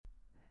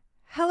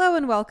Hello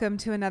and welcome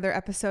to another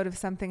episode of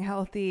Something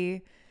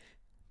Healthy.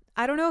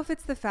 I don't know if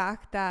it's the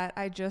fact that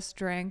I just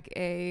drank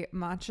a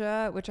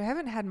matcha, which I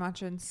haven't had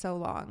matcha in so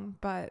long,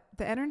 but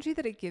the energy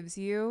that it gives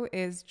you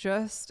is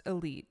just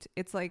elite.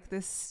 It's like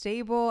this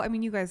stable,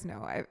 you guys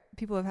know,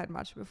 people have had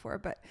matcha before,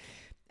 but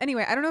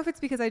anyway, I don't know if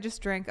it's because I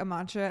just drank a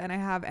matcha and I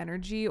have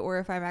energy or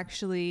if I'm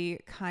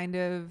actually kind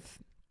of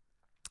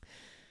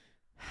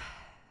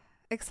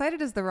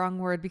excited is the wrong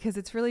word because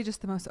it's really just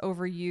the most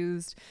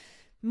overused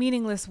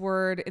meaningless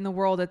word in the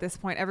world at this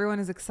point. Everyone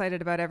is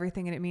excited about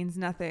everything and it means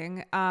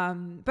nothing.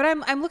 But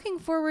I'm looking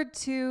forward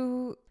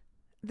to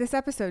this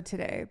episode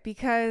today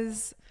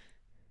because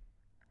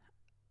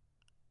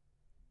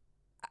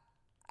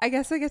I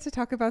guess I get to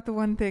talk about the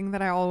one thing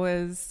that I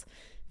always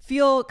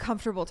feel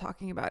comfortable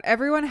talking about.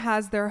 Everyone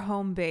has their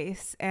home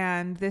base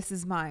and this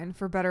is mine,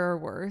 for better or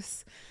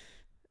worse.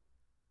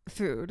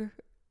 Food.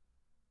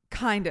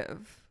 Kind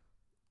of.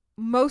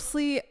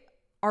 Mostly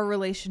our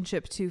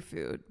relationship to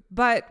food.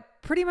 But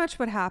pretty much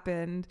what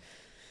happened,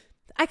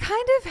 I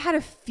kind of had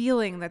a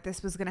feeling that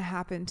this was going to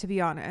happen, to be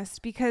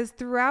honest, because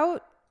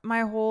throughout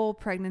my whole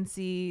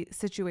pregnancy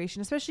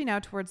situation, especially now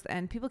towards the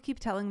end, people keep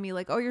telling me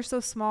like, oh, you're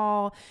so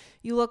small.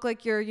 You look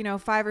like you're,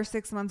 5 or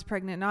 6 months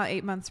pregnant, not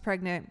 8 months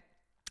pregnant.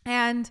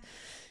 And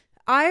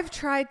I've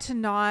tried to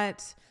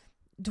not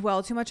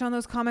dwell too much on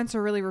those comments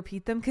or really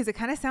repeat them because it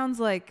kind of sounds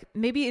like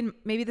maybe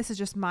this is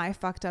just my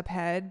fucked up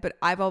head, but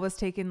I've always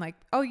taken like,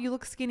 oh, you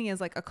look skinny as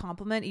like a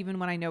compliment, even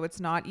when I know it's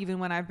not, even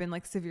when I've been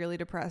like severely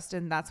depressed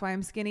and that's why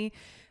I'm skinny.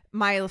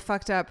 My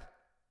fucked up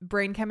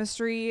brain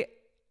chemistry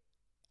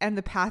and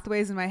the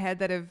pathways in my head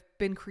that have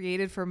been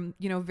created from,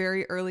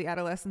 very early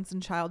adolescence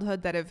and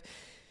childhood that have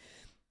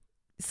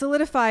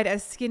solidified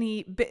as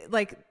skinny,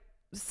 like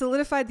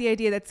solidified the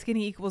idea that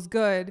skinny equals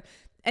good.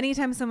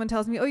 Anytime someone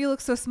tells me, oh, you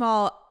look so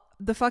small,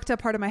 the fucked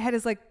up part of my head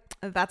is like,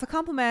 that's a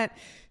compliment.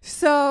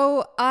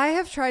 So I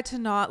have tried to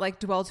not like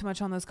dwell too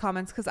much on those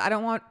comments because I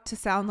don't want to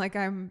sound like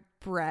I'm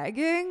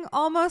bragging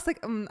almost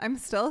like I'm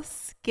still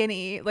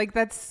skinny. Like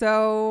that's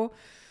so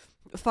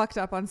fucked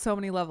up on so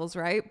many levels,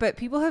 right? But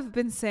people have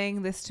been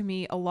saying this to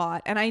me a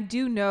lot. And I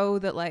do know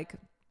that like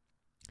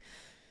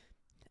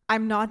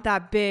I'm not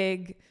that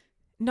big,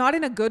 not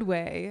in a good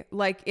way,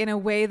 like in a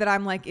way that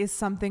I'm like, is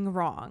something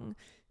wrong?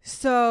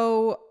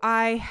 So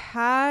I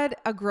had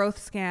a growth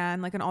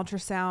scan, like an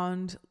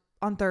ultrasound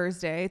on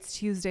Thursday. It's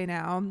Tuesday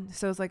now.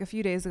 So it's like a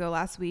few days ago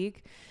last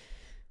week.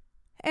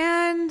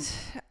 And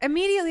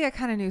immediately I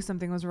kind of knew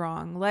something was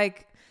wrong.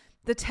 Like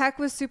the tech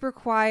was super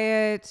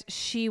quiet.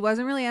 She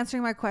wasn't really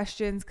answering my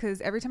questions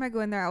because every time I go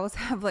in there, I always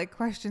have like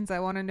questions I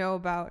want to know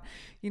about,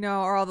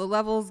 are all the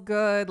levels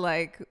good?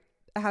 Like,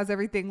 how's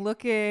everything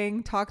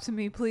looking? Talk to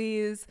me,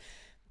 please.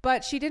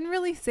 But she didn't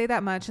really say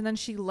that much. And then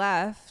she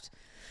left.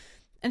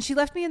 And she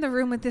left me in the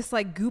room with this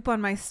like goop on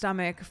my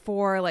stomach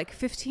for like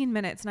 15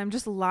 minutes. And I'm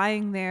just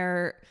lying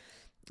there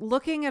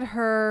looking at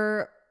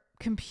her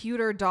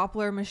computer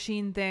Doppler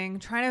machine thing,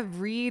 trying to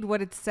read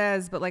what it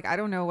says, but like, I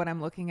don't know what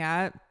I'm looking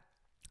at.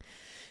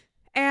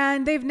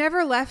 And they've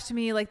never left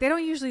me. Like they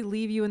don't usually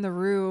leave you in the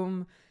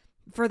room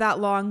for that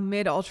long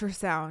mid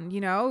ultrasound,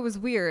 it was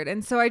weird.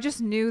 And so I just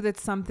knew that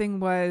something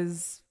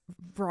was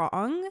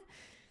wrong.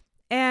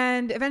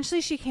 And eventually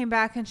she came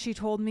back and she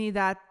told me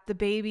that the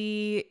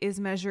baby is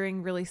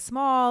measuring really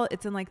small.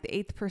 It's in like the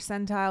 8th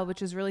percentile,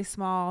 which is really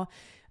small,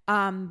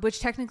 which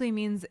technically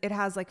means it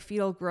has like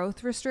fetal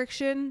growth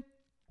restriction.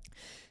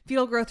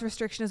 Fetal growth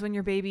restriction is when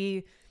your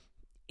baby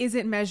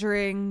isn't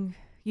measuring,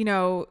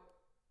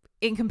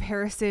 in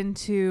comparison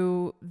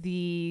to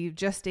the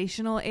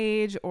gestational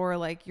age or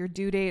like your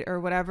due date or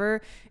whatever.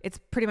 It's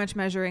pretty much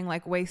measuring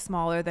like way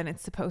smaller than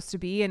it's supposed to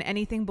be. And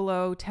anything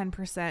below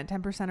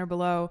 10% or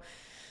below,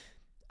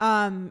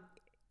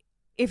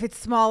 if it's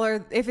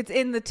smaller, if it's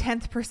in the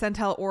 10th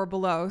percentile or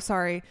below,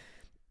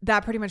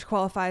 that pretty much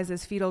qualifies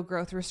as fetal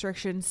growth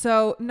restriction.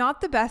 So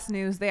not the best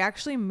news. They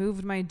actually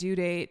moved my due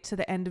date to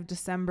the end of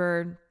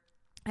December.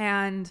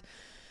 And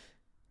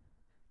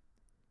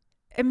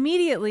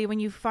immediately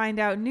when you find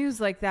out news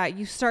like that,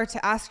 you start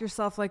to ask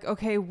yourself like,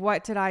 okay,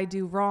 what did I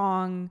do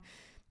wrong?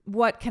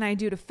 What can I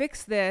do to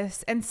fix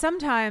this? And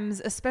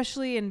sometimes,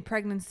 especially in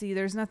pregnancy,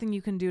 there's nothing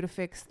you can do to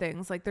fix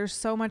things. Like there's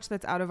so much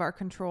that's out of our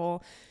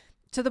control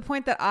to the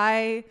point that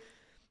I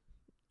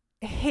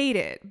hate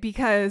it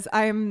because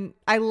I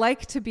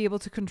like to be able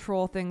to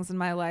control things in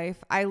my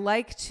life. I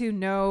like to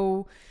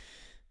know,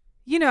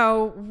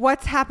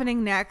 what's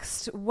happening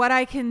next, what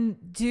I can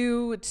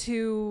do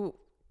to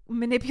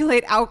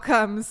manipulate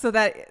outcomes so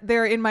that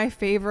they're in my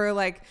favor.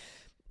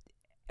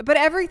 But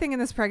everything in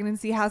this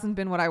pregnancy hasn't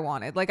been what I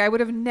wanted. Like I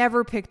would have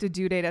never picked a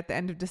due date at the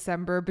end of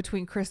December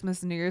between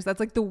Christmas and New Year's. That's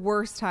like the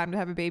worst time to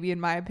have a baby in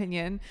my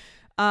opinion.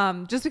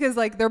 Just because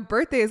like their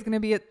birthday is going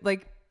to be at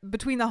like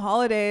between the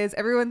holidays,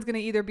 everyone's going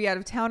to either be out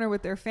of town or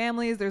with their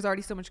families. There's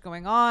already so much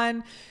going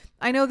on.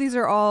 I know these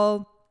are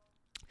all,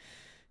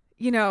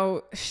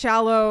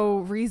 shallow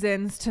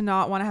reasons to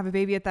not want to have a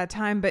baby at that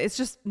time, but it's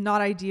just not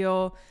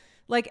ideal.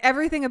 Like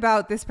everything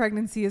about this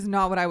pregnancy is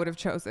not what I would have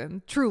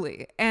chosen,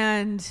 truly.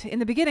 And in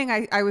the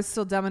beginning, I was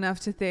still dumb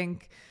enough to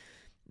think,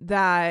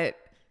 that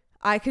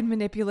I could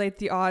manipulate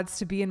the odds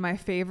to be in my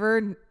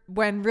favor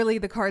when really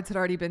the cards had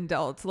already been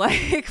dealt.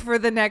 Like for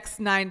the next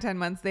 9-10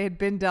 months, they had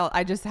been dealt.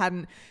 I just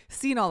hadn't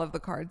seen all of the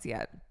cards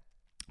yet.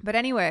 But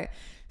anyway,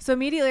 so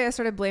immediately I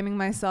started blaming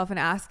myself and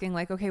asking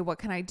like, okay, what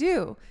can I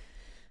do?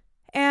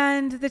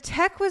 And the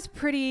tech was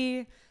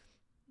pretty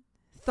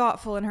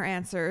thoughtful in her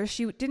answer.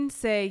 She didn't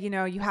say, you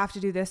know, you have to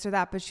do this or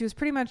that, but she was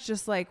pretty much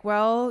just like,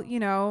 well, you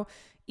know,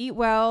 eat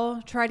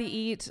well, try to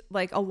eat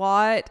like a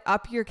lot,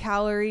 up your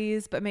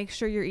calories, but make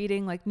sure you're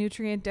eating like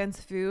nutrient dense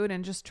food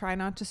and just try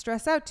not to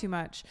stress out too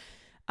much.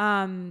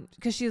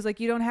 Cause she was like,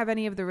 you don't have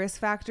any of the risk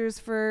factors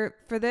for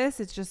this.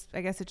 It's just,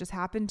 I guess it just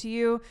happened to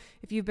you.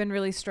 If you've been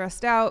really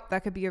stressed out,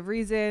 that could be a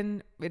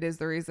reason. It is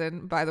the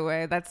reason, by the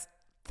way.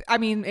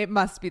 It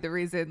must be the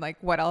reason. Like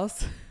what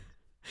else?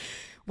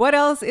 What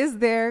else is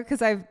there?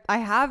 Cause I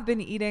have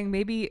been eating,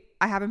 maybe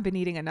I haven't been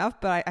eating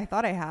enough, but I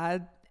thought I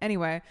had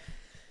anyway.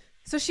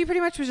 So she pretty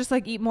much was just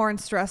like, eat more and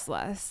stress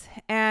less.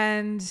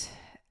 And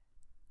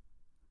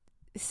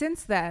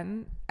since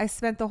then, I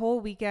spent the whole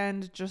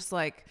weekend just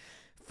like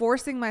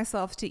forcing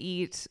myself to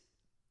eat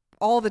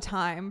all the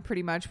time,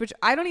 pretty much, which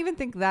I don't even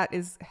think that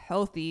is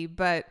healthy,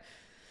 but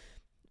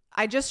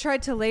I just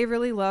tried to lay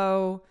really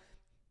low,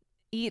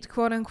 eat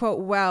quote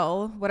unquote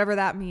well, whatever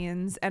that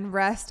means, and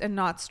rest and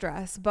not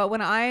stress. But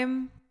when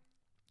I'm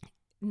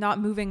not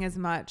moving as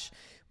much,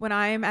 when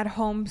I'm at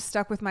home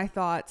stuck with my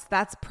thoughts,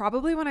 that's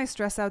probably when I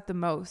stress out the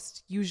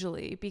most,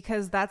 usually,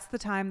 because that's the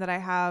time that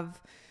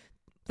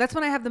that's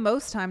when I have the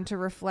most time to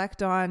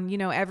reflect on, you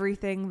know,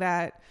 everything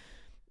that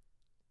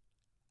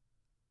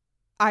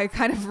I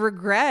kind of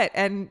regret,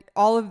 and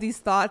all of these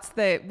thoughts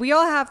that we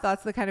all have,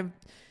 thoughts that kind of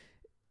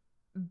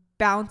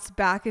bounce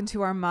back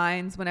into our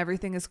minds when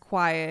everything is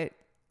quiet.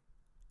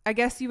 I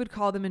guess you would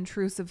call them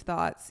intrusive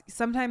thoughts.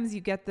 Sometimes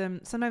you get them.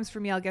 Sometimes for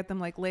me, I'll get them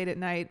like late at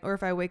night, or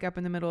if I wake up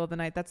in the middle of the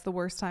night, that's the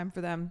worst time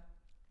for them.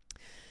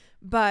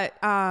 But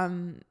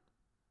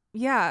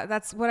yeah,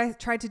 that's what I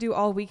tried to do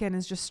all weekend,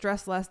 is just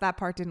stress less. That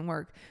part didn't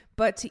work,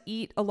 but to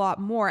eat a lot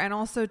more, and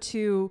also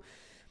to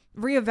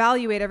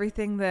reevaluate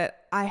everything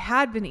that I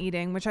had been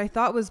eating, which I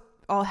thought was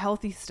all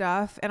healthy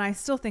stuff. And I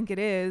still think it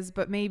is,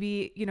 but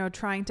maybe, you know,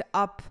 trying to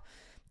up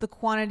the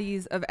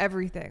quantities of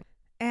everything.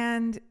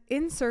 And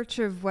in search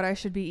of what I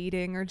should be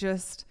eating, or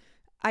just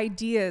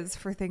ideas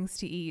for things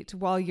to eat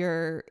while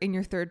you're in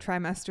your third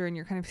trimester and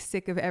you're kind of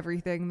sick of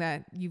everything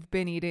that you've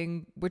been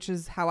eating, which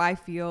is how I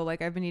feel.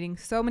 Like I've been eating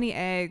so many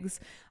eggs.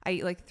 I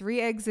eat like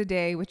 3 eggs a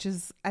day, which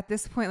is at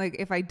this point, like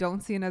if I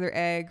don't see another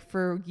egg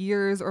for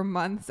years or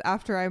months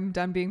after I'm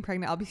done being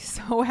pregnant, I'll be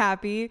so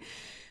happy.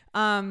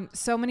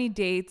 So many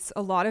dates,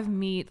 a lot of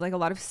meat, like a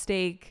lot of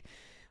steak,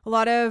 a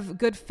lot of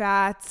good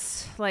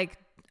fats, like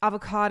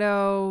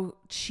avocado,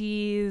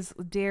 cheese,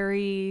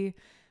 dairy,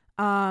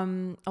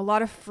 a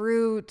lot of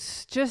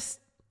fruit, just,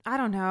 I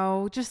don't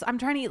know, just I'm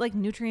trying to eat like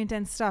nutrient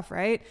dense stuff,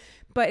 right?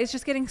 But it's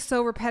just getting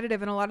so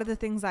repetitive. And a lot of the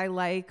things I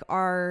like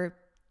are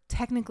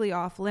technically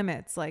off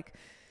limits, like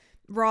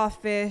raw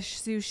fish,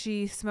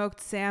 sushi,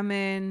 smoked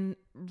salmon,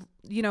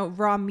 you know,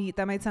 raw meat.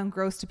 That might sound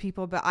gross to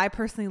people, but I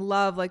personally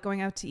love like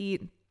going out to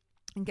eat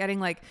and getting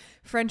like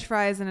French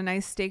fries and a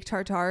nice steak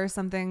tartare or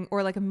something,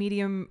 or like a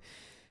medium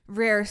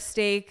rare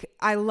steak.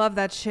 I love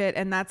that shit.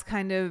 And that's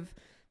kind of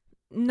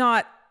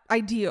not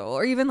ideal.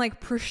 Or even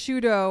like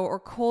prosciutto or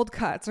cold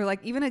cuts, or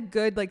like even a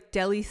good like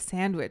deli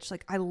sandwich.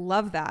 Like I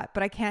love that,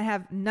 but I can't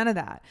have none of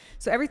that.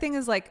 So everything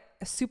is like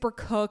super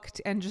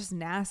cooked and just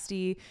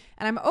nasty,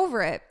 and I'm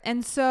over it.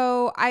 And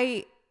so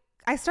I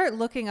start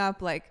looking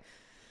up like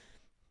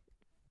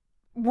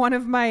one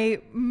of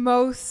my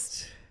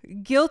most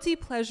guilty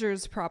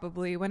pleasures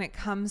probably when it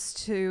comes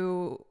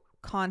to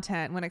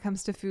content, when it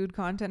comes to food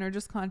content or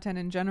just content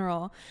in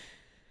general.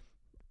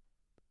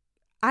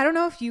 I don't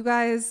know if you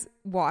guys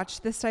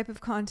watch this type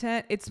of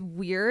content. It's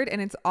weird and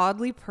it's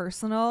oddly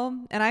personal,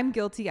 and I'm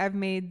guilty. I've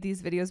made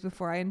these videos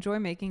before. I enjoy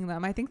making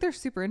them. I think they're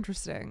super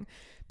interesting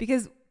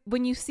because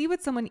when you see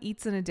what someone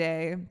eats in a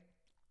day,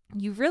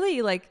 you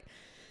really like,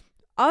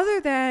 other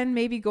than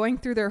maybe going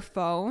through their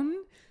phone,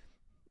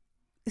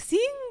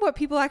 seeing what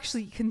people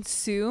actually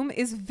consume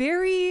is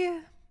very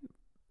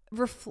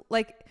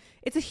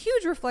it's a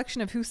huge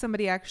reflection of who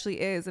somebody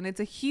actually is, and it's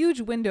a huge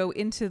window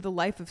into the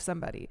life of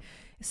somebody.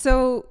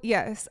 So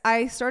yes,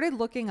 I started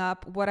looking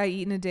up what I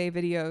eat in a day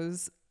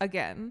videos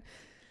again.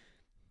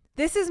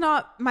 This is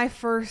not my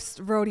first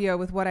rodeo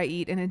with what I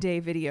eat in a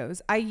day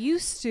videos. I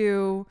used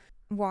to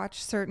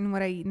watch certain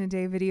what I eat in a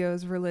day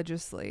videos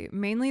religiously.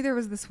 Mainly there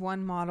was this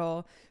one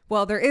model.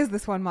 Well, there is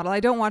this one model.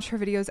 I don't watch her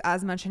videos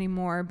as much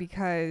anymore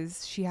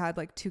because she had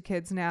like 2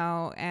 kids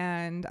now,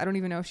 and I don't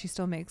even know if she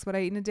still makes what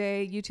I eat in a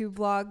day YouTube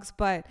vlogs,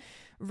 but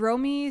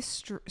Romy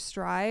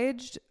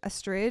Stridge,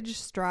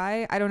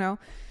 I don't know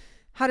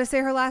how to say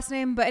her last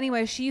name, but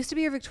anyway, she used to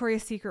be a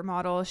Victoria's Secret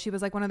model. She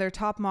was like one of their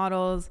top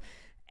models,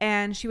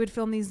 and she would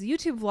film these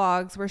YouTube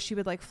vlogs where she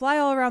would like fly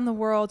all around the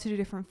world to do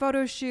different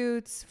photo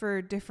shoots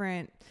for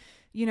different,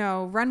 you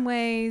know,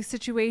 runway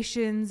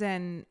situations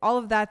and all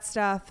of that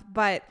stuff.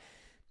 But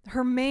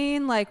her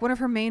main, like one of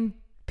her main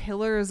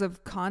pillars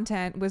of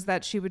content was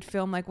that she would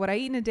film like what I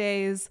eat in a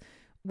days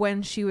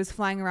when she was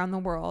flying around the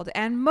world.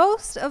 And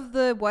most of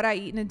the what I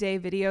eat in a day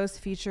videos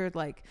featured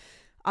like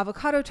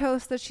avocado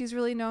toast that she's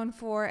really known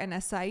for, and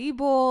acai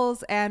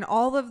bowls, and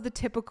all of the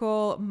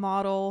typical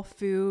model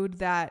food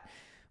that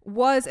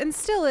was and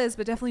still is,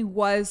 but definitely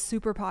was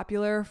super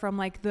popular from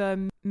like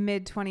the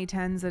mid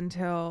 2010s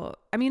until,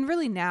 I mean,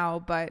 really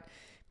now, but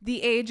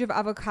the age of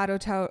avocado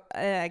toast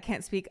and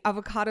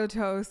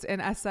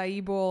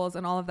acai bowls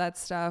and all of that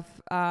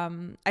stuff.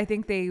 I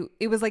think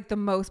it was like the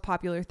most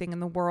popular thing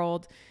in the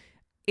world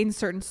in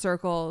certain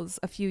circles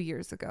a few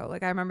years ago.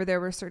 Like I remember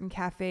there were certain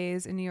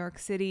cafes in New York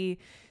City,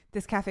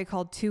 this cafe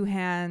called Two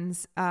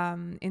Hands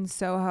in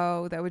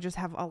Soho, that would just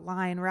have a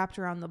line wrapped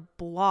around the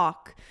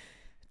block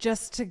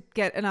just to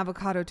get an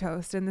avocado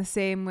toast. And the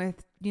same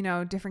with, you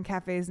know, different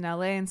cafes in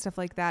LA and stuff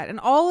like that. And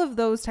all of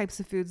those types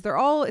of foods,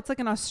 it's like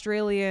an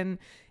Australian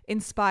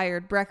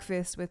inspired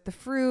breakfast with the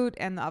fruit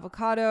and the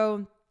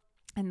avocado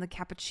and the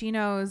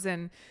cappuccinos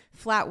and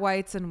flat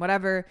whites and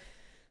whatever.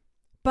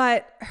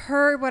 But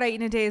her what I eat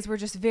in a days were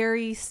just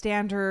very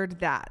standard.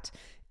 That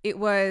it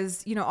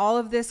was, you know, all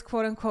of this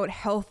quote unquote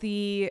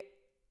healthy,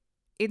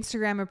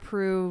 Instagram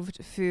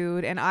approved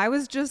food. And I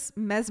was just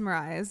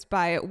mesmerized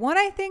by it. One,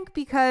 I think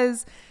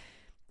because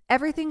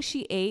everything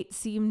she ate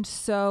seemed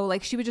so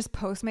like she would just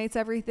Postmates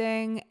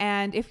everything.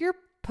 And if you're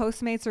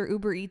Postmates or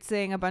Uber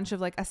Eatsing a bunch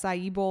of like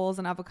acai bowls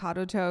and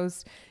avocado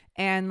toast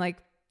and like,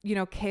 you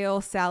know,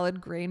 kale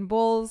salad grain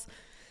bowls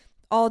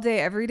all day,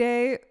 every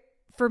day,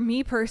 for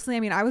me personally,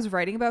 I mean, I was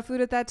writing about food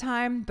at that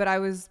time, but I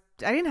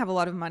didn't have a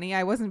lot of money.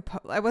 I wasn't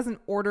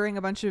ordering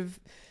a bunch of,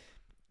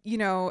 you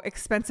know,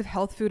 expensive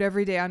health food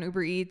every day on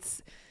Uber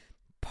Eats.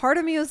 Part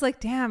of me was like,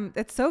 damn,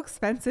 it's so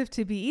expensive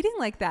to be eating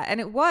like that. And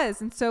it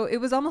was. And so it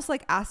was almost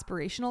like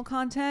aspirational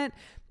content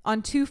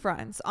on two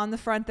fronts. On the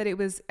front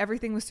that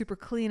everything was super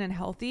clean and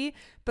healthy,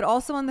 but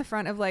also on the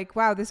front of like,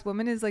 wow, this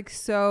woman is like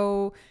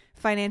so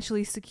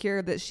financially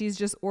secure that she's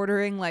just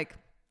ordering like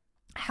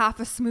half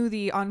a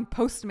smoothie on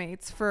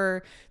Postmates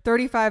for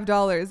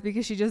 $35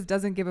 because she just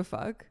doesn't give a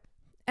fuck.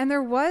 And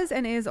there was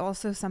and is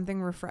also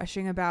something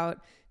refreshing about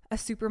a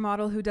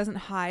supermodel who doesn't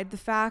hide the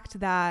fact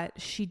that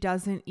she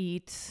doesn't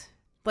eat,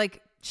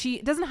 like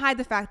she doesn't hide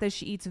the fact that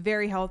she eats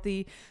very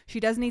healthy. She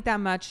doesn't eat that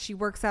much. She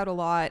works out a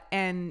lot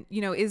and, you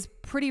know, is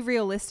pretty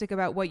realistic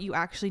about what you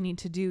actually need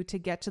to do to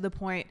get to the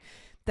point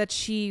that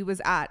she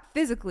was at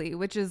physically,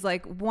 which is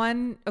like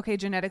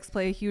genetics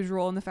play a huge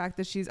role in the fact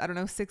that she's,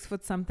 6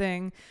 foot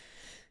something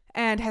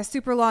and has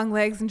super long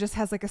legs and just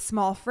has like a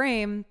small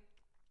frame.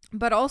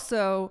 But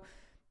also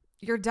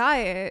your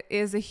diet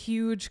is a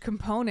huge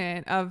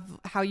component of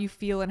how you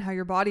feel and how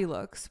your body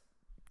looks.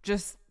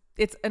 Just,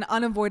 it's an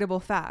unavoidable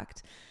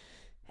fact.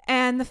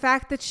 And the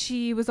fact that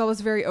she was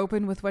always very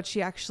open with what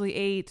she actually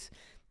ate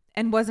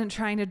and wasn't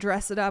trying to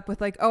dress it up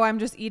with like, oh, I'm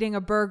just eating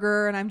a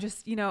burger and I'm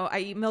just, you know, I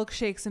eat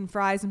milkshakes and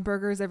fries and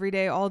burgers every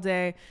day, all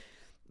day,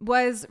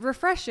 was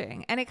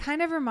refreshing. And it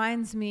kind of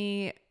reminded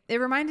me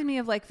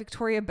of like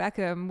Victoria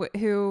Beckham,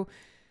 who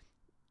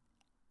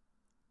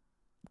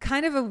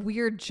kind of a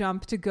weird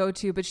jump to go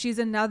to, but she's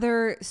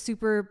another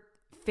super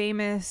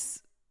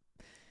famous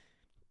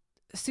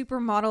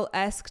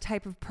supermodel-esque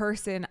type of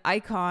person,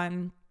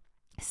 icon,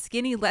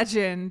 skinny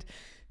legend,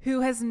 who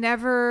has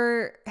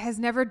never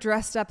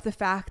dressed up the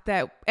fact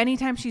that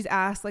anytime she's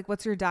asked like,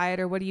 what's your diet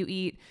or what do you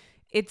eat,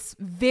 it's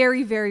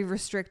very, very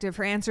restrictive.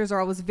 Her answers are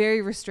always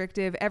very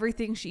restrictive.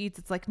 Everything she eats,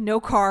 it's like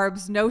no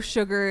carbs, no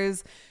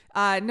sugars,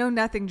 no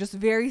nothing, just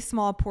very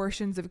small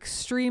portions of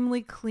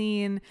extremely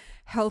clean,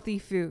 healthy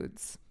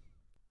foods.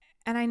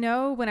 And I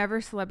know whenever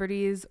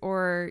celebrities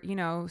or, you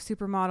know,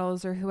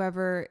 supermodels or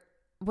whoever,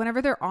 whenever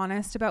they're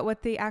honest about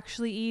what they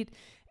actually eat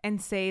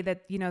and say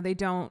that, you know, they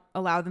don't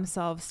allow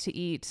themselves to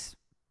eat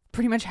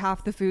pretty much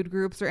half the food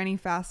groups or any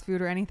fast food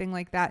or anything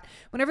like that,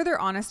 whenever they're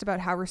honest about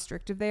how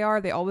restrictive they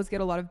are, they always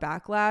get a lot of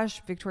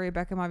backlash. Victoria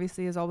Beckham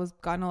obviously has always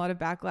gotten a lot of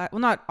backlash.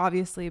 Well, not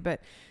obviously, but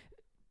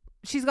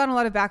she's gotten a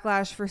lot of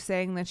backlash for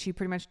saying that she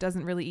pretty much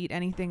doesn't really eat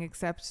anything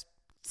except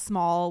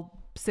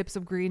small sips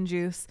of green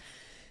juice.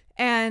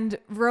 And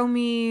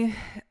Romy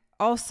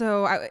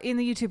also, in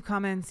the YouTube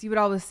comments, you would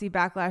always see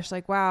backlash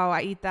like, wow,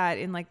 I eat that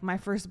in like my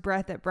first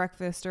breath at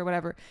breakfast or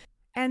whatever.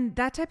 And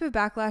that type of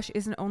backlash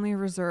isn't only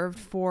reserved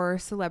for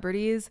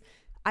celebrities.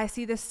 I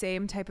see the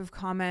same type of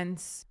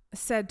comments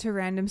said to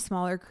random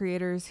smaller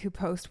creators who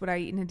post what I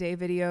eat in a day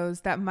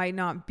videos that might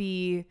not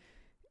be,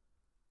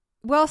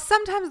 well,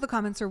 sometimes the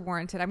comments are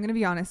warranted. I'm going to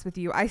be honest with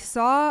you. I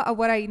saw a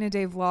what I eat in a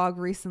day vlog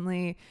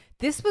recently.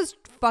 This was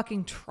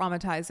fucking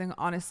traumatizing,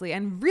 honestly,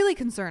 and really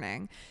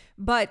concerning.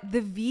 But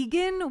the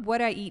vegan what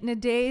I eat in a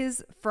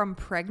days from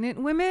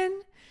pregnant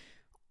women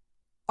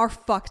are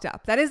fucked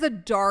up. That is a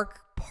dark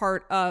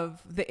part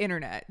of the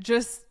internet,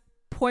 just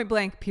point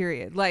blank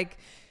period. Like,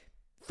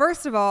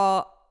 first of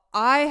all,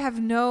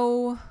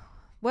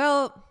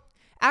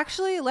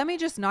 actually, let me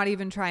just not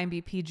even try and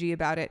be PG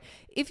about it.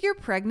 If you're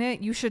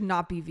pregnant, you should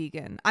not be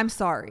vegan. I'm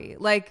sorry.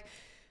 Like,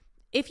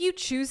 if you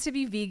choose to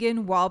be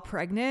vegan while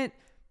pregnant,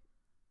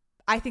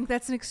 I think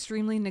that's an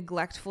extremely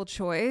neglectful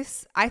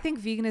choice. I think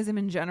veganism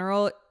in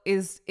general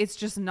it's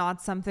just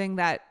not something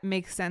that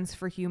makes sense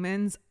for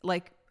humans.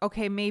 Like,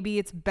 okay, maybe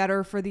it's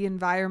better for the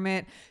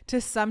environment to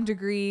some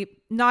degree,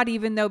 not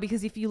even though,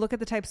 because if you look at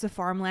the types of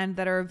farmland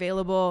that are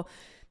available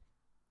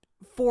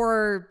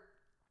for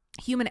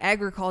human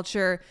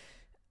agriculture,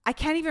 I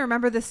can't even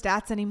remember the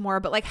stats anymore,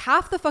 but like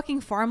half the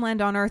fucking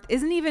farmland on earth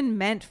isn't even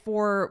meant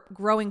for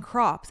growing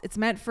crops. It's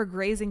meant for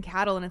grazing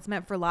cattle and it's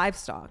meant for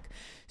livestock.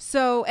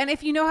 So, and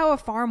if you know how a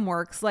farm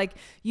works, like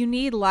you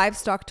need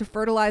livestock to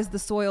fertilize the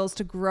soils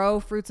to grow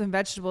fruits and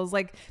vegetables.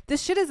 Like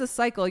this shit is a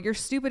cycle. You're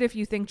stupid if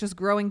you think just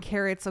growing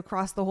carrots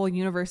across the whole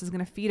universe is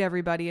going to feed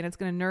everybody and it's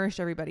going to nourish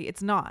everybody.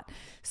 It's not.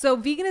 So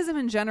veganism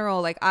in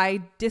general, like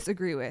I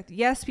disagree with.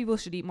 Yes, people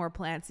should eat more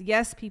plants.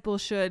 Yes, people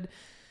should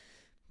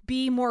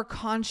be more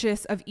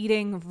conscious of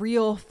eating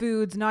real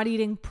foods, not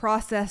eating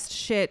processed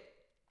shit,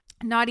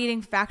 not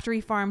eating factory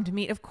farmed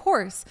meat, of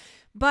course.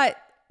 But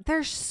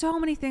there's so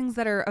many things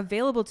that are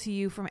available to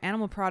you from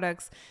animal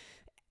products.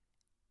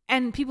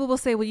 And people will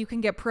say, well, you can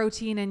get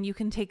protein and you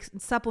can take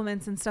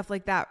supplements and stuff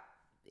like that.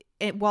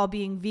 While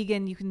being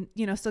vegan, you can,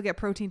 still get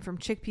protein from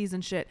chickpeas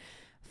and shit.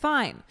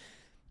 Fine.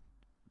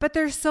 But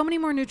there's so many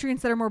more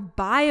nutrients that are more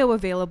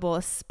bioavailable,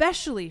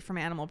 especially from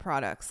animal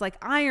products. Like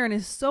iron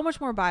is so much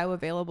more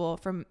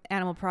bioavailable from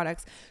animal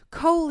products.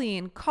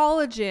 Choline,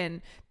 collagen,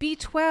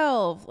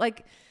 B12,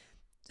 like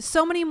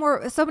so many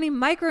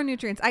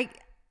micronutrients.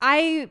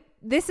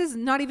 This is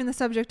not even the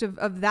subject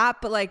of that,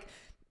 but like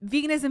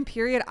veganism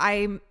period,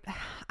 I'm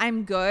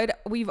good.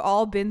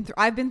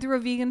 I've been through a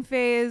vegan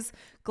phase.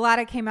 Glad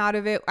I came out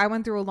of it. I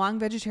went through a long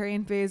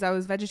vegetarian phase. I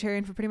was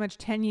vegetarian for pretty much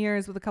 10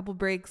 years with a couple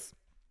breaks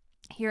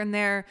here and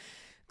there.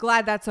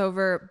 Glad that's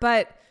over.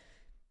 But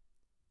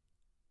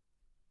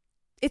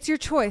it's your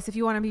choice if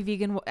you want to be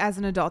vegan as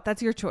an adult.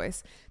 That's your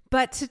choice.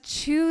 But to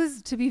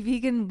choose to be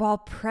vegan while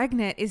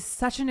pregnant is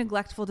such a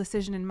neglectful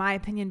decision, in my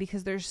opinion,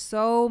 because there's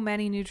so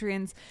many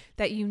nutrients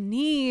that you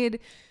need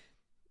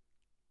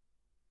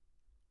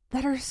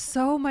that are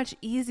so much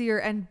easier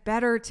and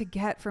better to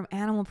get from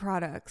animal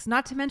products.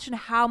 Not to mention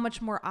how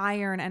much more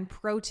iron and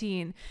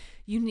protein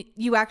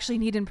you actually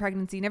need in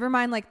pregnancy. Never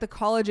mind like the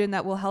collagen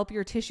that will help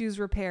your tissues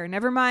repair.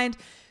 Never mind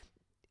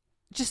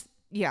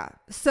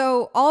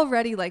So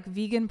already like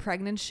vegan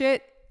pregnant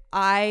shit,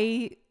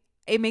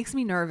 it makes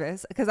me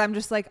nervous because I'm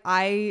just like,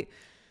 I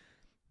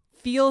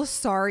feel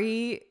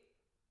sorry.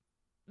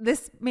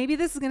 Maybe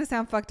this is going to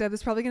sound fucked up.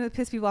 It's probably going to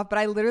piss people off, but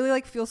I literally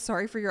like feel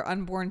sorry for your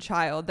unborn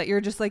child that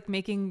you're just like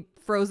making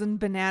frozen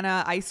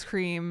banana ice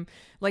cream,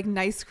 like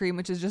nice cream,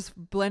 which is just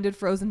blended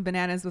frozen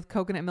bananas with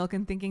coconut milk,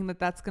 and thinking that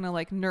that's going to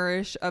like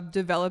nourish a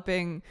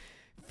developing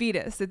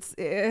fetus. It's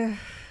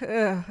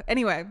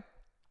anyway.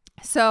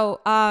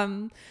 So,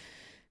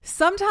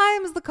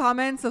 sometimes the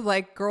comments of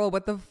like, girl,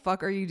 what the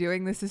fuck are you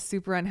doing? This is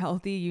super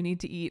unhealthy. You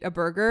need to eat a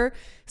burger.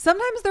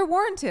 Sometimes they're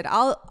warranted.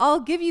 I'll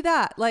give you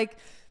that. Like,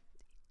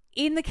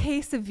 in the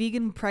case of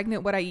vegan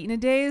pregnant, what I eat in a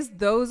day,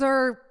 those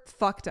are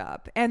fucked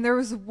up. And there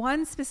was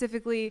one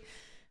specifically,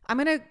 I'm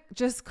going to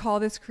just call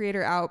this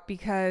creator out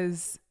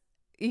because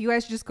you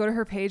guys should just go to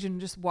her page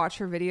and just watch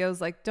her videos.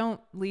 Like, don't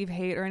leave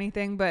hate or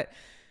anything. But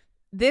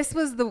this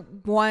was the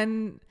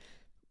one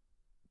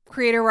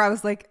creator where I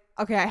was like,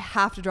 okay, I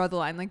have to draw the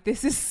line. Like,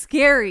 this is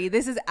scary.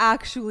 This is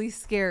actually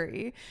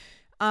scary.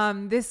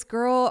 This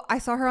girl, I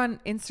saw her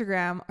on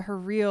Instagram, her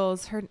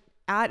reels, her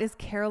 @ is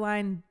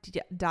Caroline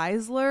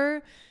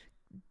Deisler.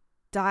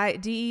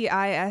 Deisler,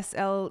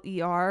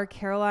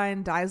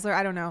 Caroline Deisler.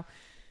 I don't know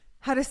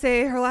how to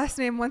say her last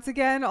name once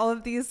again. All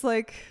of these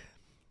like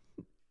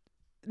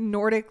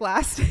Nordic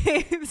last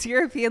names,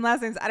 European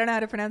last names. I don't know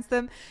how to pronounce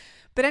them.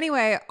 But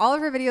anyway, all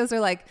of her videos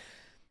are like,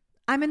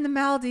 I'm in the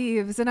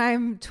Maldives and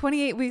I'm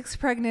 28 weeks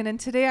pregnant and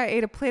today I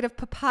ate a plate of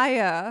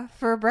papaya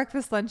for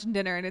breakfast, lunch, and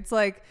dinner. And it's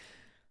like,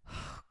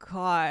 oh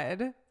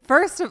God.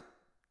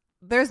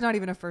 There's not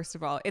even a first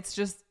of all. It's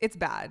just, it's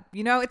bad.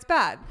 It's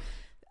bad.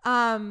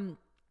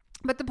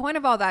 But the point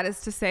of all that is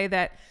to say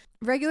that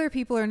regular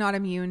people are not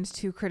immune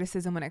to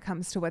criticism when it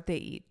comes to what they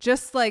eat,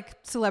 just like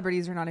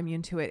celebrities are not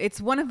immune to it.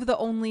 It's one of the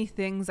only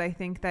things I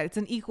think that it's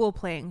an equal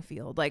playing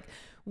field. Like,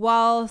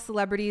 while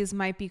celebrities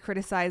might be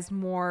criticized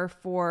more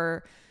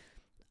for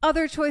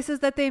other choices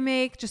that they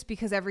make, just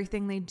because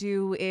everything they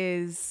do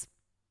is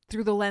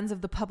through the lens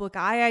of the public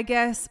eye, I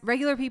guess,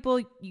 regular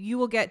people, you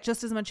will get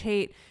just as much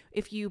hate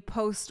if you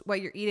post what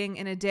you're eating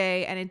in a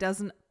day and it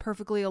doesn't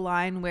perfectly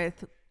align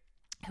with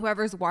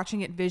whoever's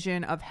watching it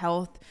vision of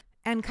health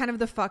and kind of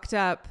the fucked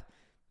up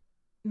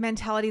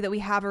mentality that we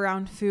have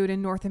around food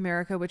in North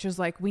America, which is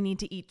like, we need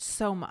to eat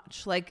so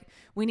much. Like,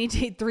 we need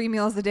to eat 3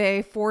 meals a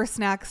day, 4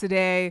 snacks a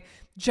day,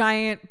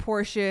 giant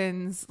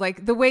portions.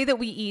 Like, the way that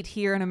we eat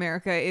here in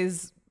America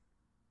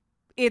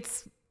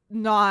it's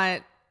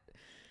not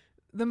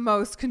the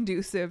most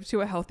conducive to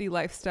a healthy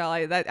lifestyle.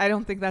 I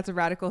don't think that's a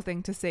radical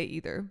thing to say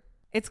either.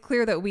 It's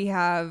clear that we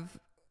have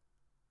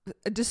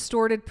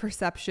distorted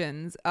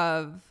perceptions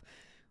of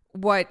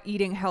what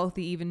eating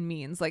healthy even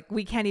means. Like,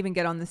 we can't even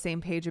get on the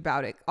same page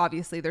about it.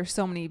 Obviously, there's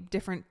so many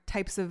different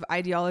types of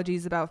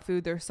ideologies about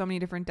food. There's so many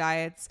different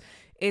diets.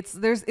 It's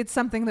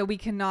something that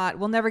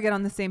we'll never get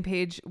on the same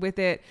page with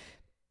it.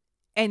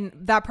 And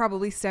that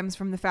probably stems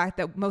from the fact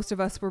that most of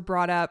us were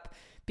brought up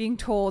being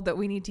told that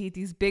we need to eat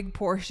these big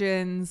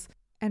portions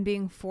and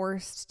being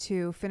forced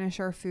to finish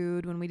our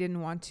food when we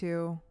didn't want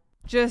to.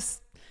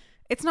 Just,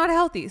 it's not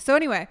healthy. So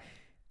anyway,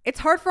 it's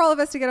hard for all of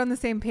us to get on the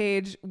same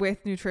page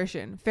with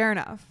nutrition. Fair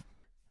enough.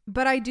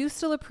 But I do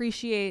still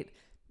appreciate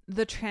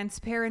the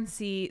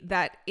transparency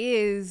that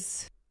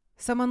is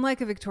someone like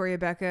a Victoria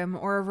Beckham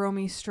or a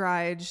Romy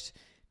Stride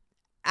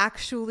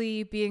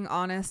actually being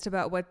honest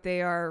about what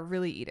they are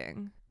really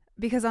eating.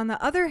 Because on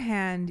the other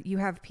hand, you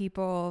have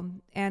people,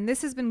 and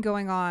this has been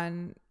going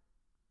on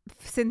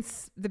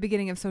since the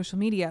beginning of social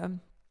media,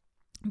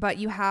 but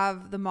you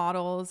have the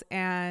models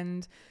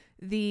and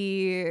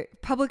the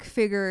public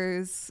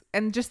figures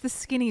and just the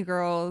skinny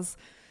girls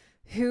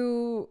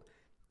who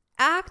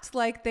act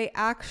like they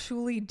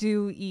actually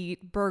do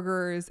eat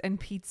burgers and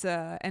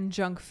pizza and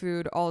junk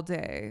food all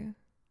day,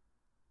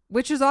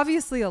 which is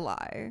obviously a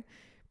lie.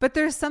 But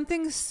there's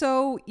something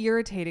so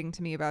irritating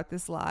to me about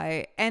this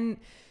lie. And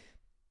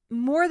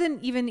more than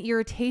even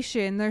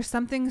irritation, there's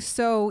something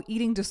so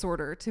eating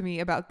disorder to me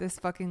about this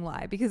fucking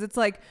lie, because it's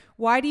like,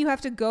 why do you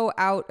have to go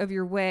out of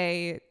your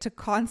way to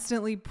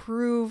constantly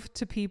prove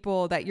to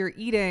people that you're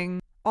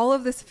eating all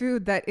of this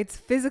food that it's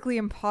physically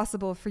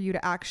impossible for you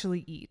to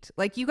actually eat?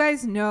 Like, you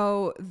guys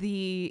know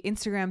the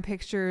Instagram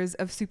pictures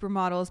of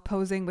supermodels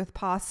posing with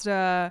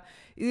pasta,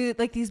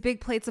 like these big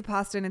plates of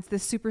pasta, and it's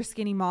this super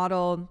skinny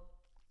model,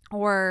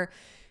 or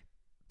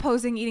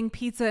posing eating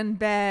pizza in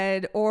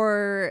bed,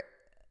 or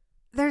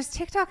there's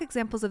TikTok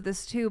examples of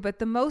this too, but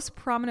the most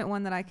prominent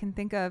one that I can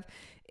think of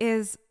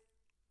is,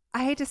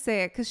 I hate to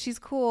say it because she's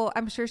cool.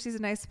 I'm sure she's a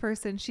nice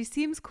person. She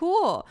seems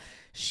cool.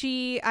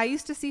 I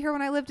used to see her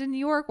when I lived in New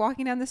York,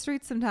 walking down the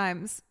street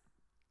sometimes.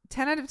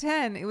 10 out of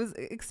 10. It was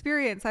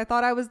experience. I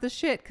thought I was the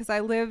shit because I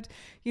lived,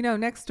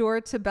 next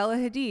door to Bella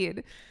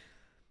Hadid.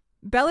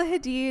 Bella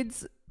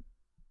Hadid's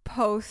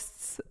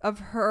posts of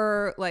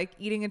her like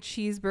eating a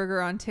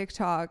cheeseburger on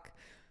TikTok,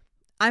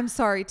 I'm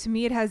sorry, to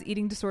me it has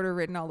eating disorder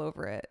written all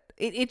over it.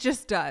 It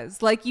just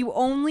does. Like, you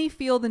only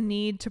feel the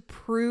need to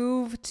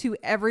prove to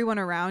everyone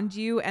around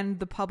you and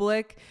the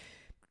public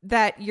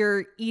that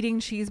you're eating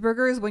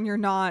cheeseburgers when you're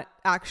not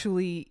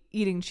actually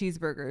eating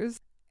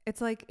cheeseburgers.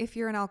 It's like, if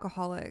you're an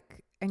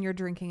alcoholic and you're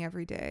drinking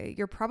every day,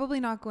 you're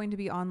probably not going to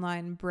be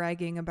online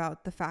bragging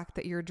about the fact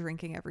that you're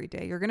drinking every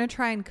day. You're going to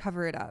try and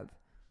cover it up.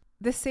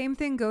 The same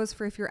thing goes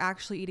for if you're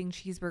actually eating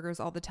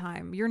cheeseburgers all the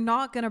time. You're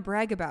not going to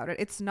brag about it.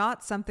 It's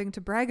not something to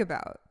brag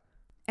about.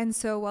 And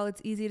so while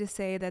it's easy to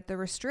say that the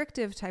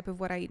restrictive type of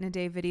what I eat in a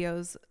day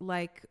videos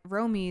like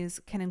Romy's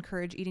can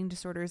encourage eating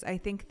disorders, I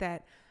think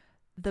that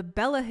the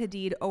Bella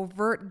Hadid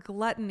overt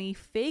gluttony,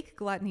 fake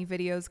gluttony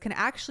videos can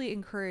actually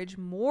encourage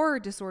more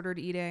disordered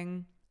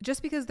eating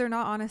just because they're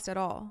not honest at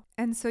all.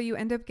 And so you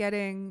end up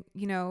getting,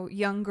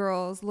 young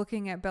girls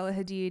looking at Bella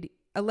Hadid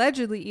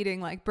allegedly eating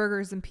like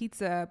burgers and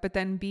pizza, but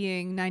then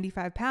being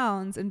 95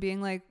 pounds and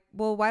being like,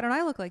 well, why don't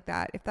I look like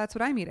that if that's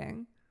what I'm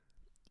eating?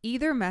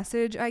 Either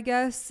message, I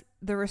guess,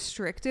 the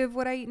restrictive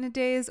what I eat in a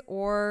days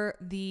or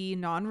the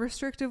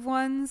non-restrictive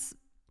ones,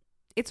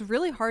 it's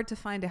really hard to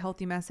find a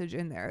healthy message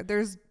in there.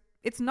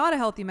 It's not a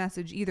healthy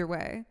message either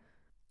way.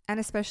 And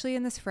especially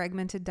in this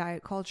fragmented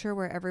diet culture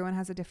where everyone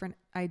has a different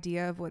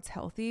idea of what's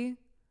healthy,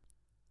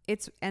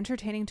 it's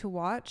entertaining to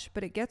watch,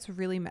 but it gets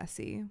really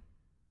messy.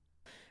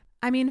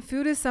 I mean,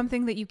 food is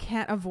something that you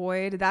can't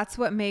avoid. That's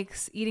what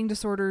makes eating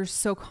disorders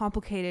so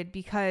complicated,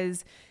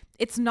 because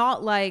it's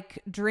not like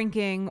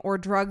drinking or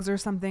drugs or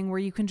something where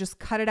you can just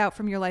cut it out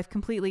from your life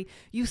completely.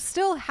 You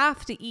still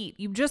have to eat.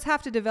 You just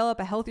have to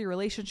develop a healthy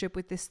relationship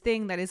with this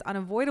thing that is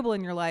unavoidable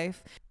in your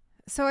life.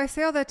 So I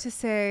say all that to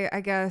say, I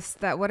guess,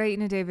 that what I eat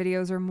in a day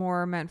videos are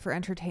more meant for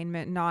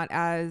entertainment, not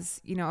as,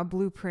 a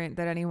blueprint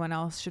that anyone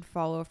else should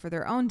follow for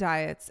their own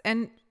diets.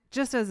 And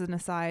just as an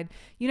aside,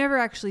 you never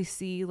actually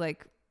see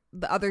like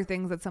the other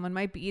things that someone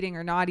might be eating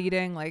or not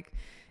eating. Like,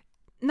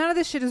 none of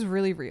this shit is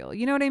really real.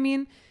 You know what I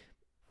mean?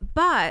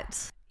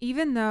 But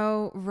even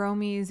though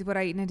Romy's what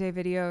I eat in a day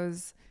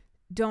videos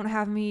don't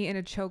have me in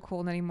a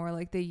chokehold anymore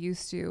like they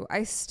used to,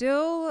 I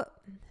still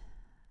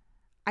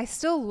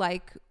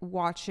like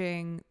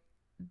watching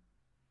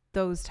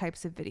those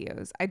types of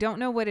videos. I don't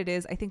know what it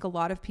is. I think a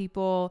lot of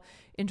people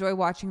enjoy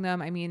watching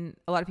them. I mean,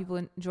 a lot of people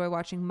enjoy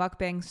watching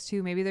mukbangs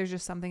too. Maybe there's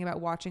just something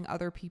about watching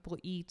other people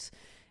eat.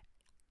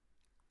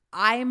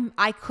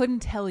 I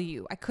couldn't tell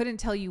you. I couldn't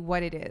tell you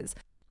what it is.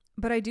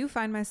 But I do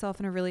find myself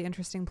in a really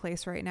interesting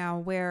place right now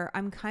where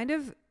I'm kind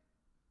of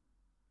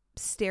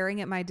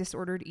staring at my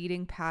disordered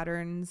eating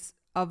patterns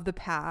of the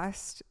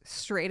past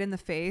straight in the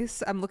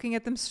face. I'm looking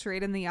at them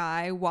straight in the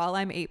eye while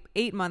I'm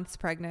eight months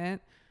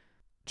pregnant,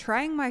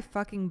 trying my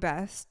fucking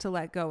best to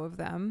let go of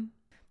them.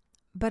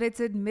 But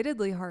it's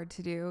admittedly hard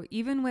to do,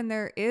 even when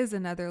there is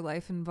another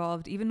life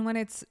involved, even when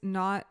it's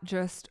not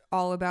just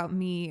all about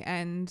me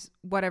and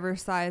whatever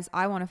size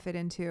I want to fit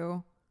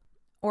into.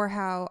 or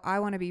how I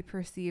want to be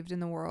perceived in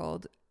the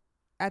world,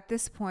 at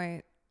this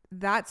point,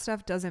 that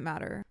stuff doesn't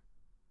matter.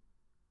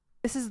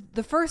 This is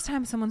the first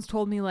time someone's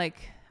told me,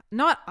 like,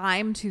 not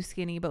I'm too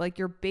skinny, but like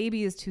your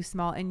baby is too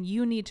small and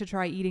you need to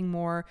try eating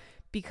more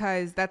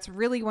because that's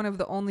really one of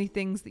the only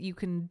things that you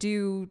can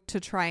do to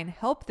try and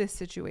help this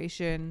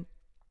situation.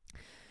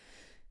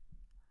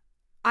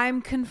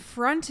 I'm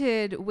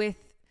confronted with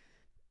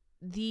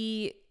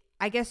the,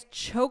 I guess,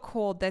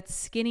 chokehold that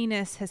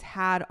skinniness has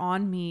had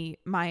on me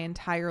my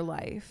entire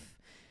life.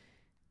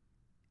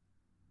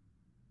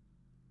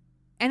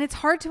 And it's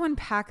hard to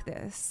unpack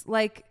this.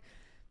 Like,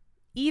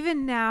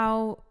 even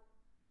now,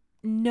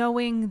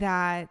 knowing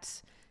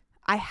that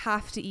I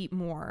have to eat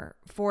more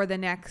for the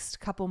next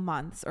couple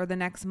months or the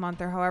next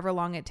month or however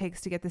long it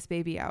takes to get this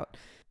baby out,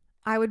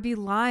 I would be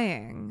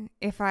lying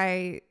if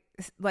I'm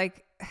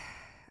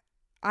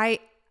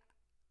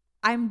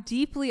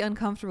deeply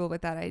uncomfortable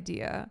with that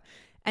idea.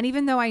 And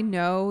even though I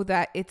know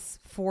that it's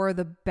for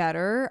the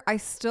better, I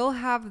still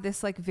have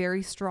this like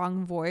very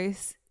strong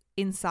voice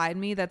inside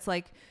me that's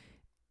like,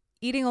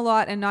 eating a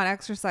lot and not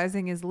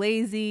exercising is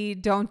lazy.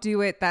 Don't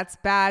do it. That's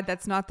bad.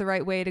 That's not the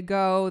right way to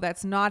go.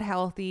 That's not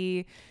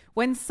healthy.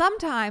 When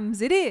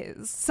sometimes it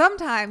is.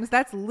 Sometimes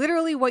that's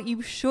literally what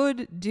you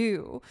should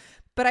do.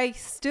 But I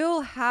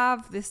still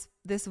have this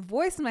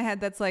voice in my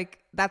head that's like,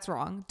 that's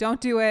wrong. Don't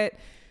do it.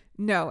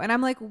 No. And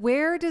I'm like,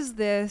 where does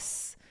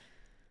this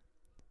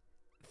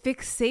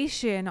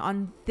fixation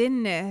on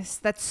thinness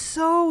that's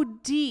so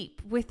deep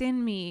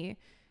within me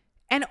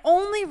and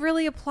only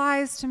really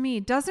applies to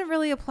me, doesn't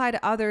really apply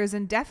to others,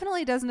 and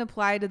definitely doesn't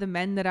apply to the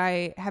men that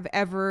I have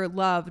ever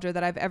loved or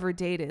that I've ever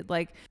dated.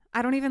 Like,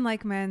 I don't even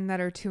like men that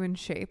are too in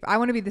shape. I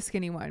want to be the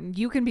skinny one.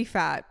 You can be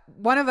fat.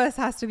 One of us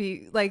has to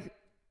be like,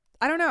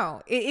 I don't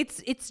know.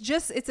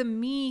 It's a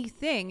me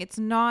thing. It's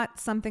not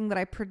something that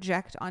I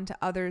project onto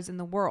others in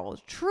the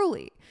world,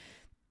 truly.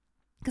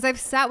 Because I've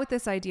sat with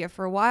this idea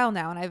for a while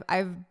now, and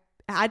I've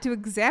had to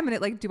examine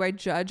it. Like, do I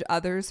judge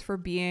others for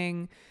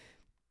being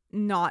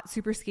not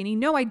super skinny?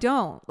 No, I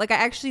don't. Like, I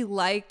actually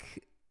let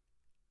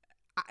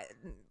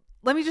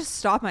me just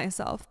stop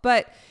myself.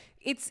 But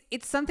it's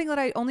something that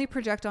I only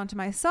project onto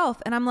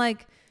myself. And I'm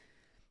like,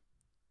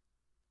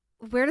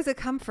 where does it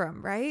come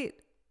from, right?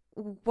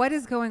 What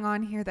is going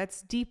on here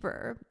that's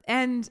deeper?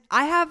 And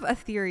I have a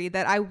theory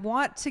that I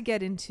want to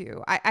get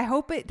into. I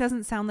hope it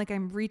doesn't sound like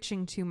I'm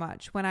reaching too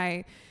much when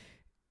I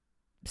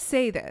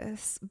say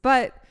this,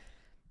 but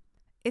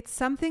it's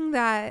something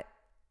that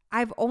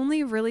I've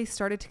only really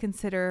started to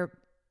consider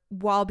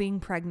while being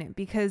pregnant,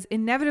 because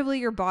inevitably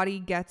your body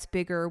gets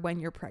bigger when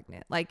you're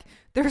pregnant. Like,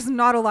 there's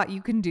not a lot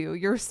you can do.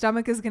 Your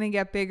stomach is going to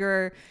get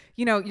bigger.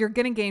 You know, you're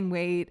going to gain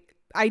weight.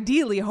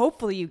 Ideally,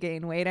 hopefully you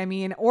gain weight. I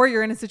mean, or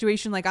you're in a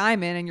situation like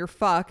I'm in and you're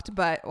fucked,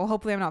 but well,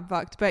 hopefully I'm not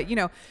fucked, but you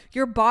know,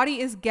 your body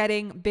is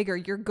getting bigger.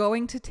 You're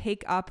going to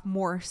take up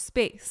more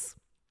space.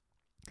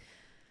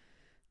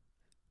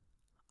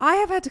 I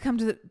have had to come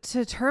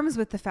to terms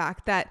with the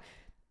fact that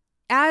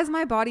as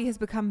my body has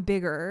become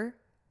bigger,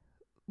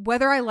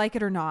 whether I like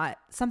it or not,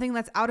 something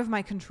that's out of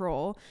my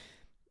control,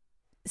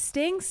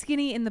 staying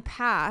skinny in the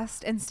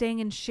past and staying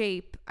in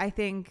shape, I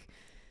think,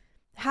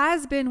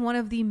 has been one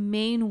of the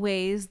main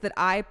ways that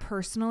I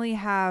personally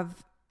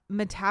have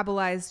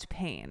metabolized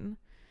pain.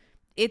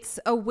 It's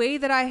a way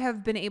that I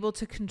have been able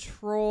to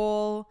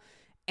control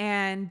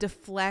and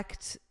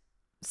deflect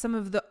some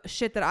of the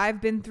shit that I've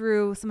been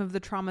through, some of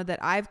the trauma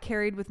that I've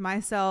carried with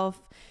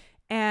myself.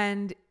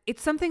 And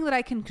it's something that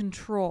I can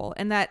control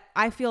and that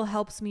I feel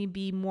helps me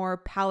be more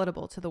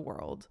palatable to the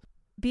world.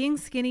 Being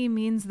skinny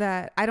means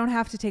that I don't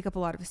have to take up a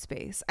lot of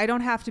space. I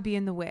don't have to be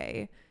in the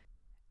way.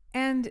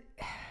 And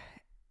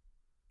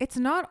it's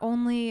not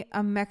only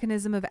a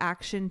mechanism of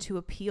action to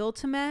appeal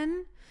to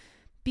men,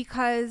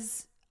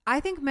 because I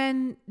think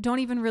men don't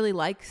even really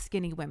like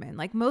skinny women.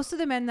 Like, most of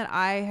the men that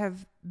I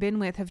have been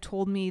with have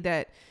told me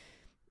that,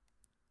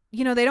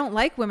 you know, they don't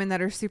like women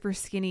that are super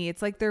skinny.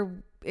 It's like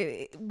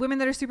women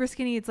that are super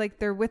skinny, it's like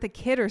they're with a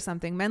kid or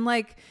something. Men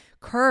like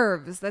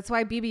curves. That's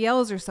why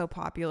BBLs are so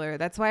popular.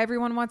 That's why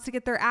everyone wants to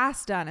get their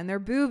ass done and their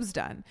boobs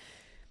done.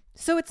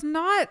 So it's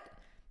not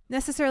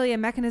necessarily a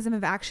mechanism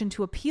of action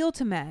to appeal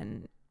to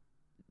men,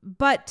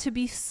 but to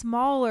be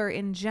smaller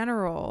in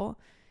general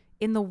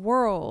in the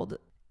world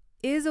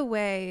is a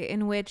way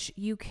in which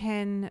you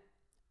can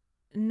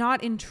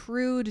not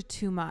intrude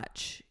too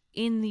much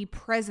in the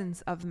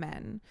presence of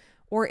men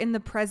or in the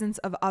presence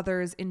of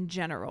others in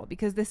general,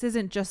 because this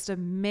isn't just a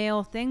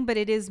male thing, but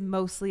it is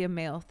mostly a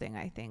male thing,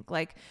 I think.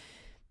 Like,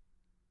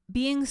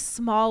 being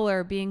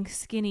smaller, being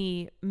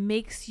skinny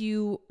makes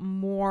you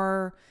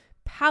more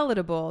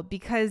palatable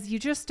because you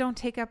just don't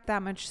take up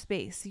that much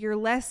space. You're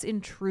less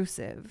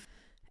intrusive.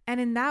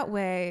 And in that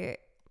way,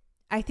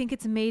 I think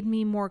it's made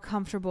me more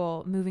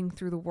comfortable moving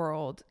through the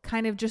world,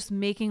 kind of just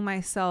making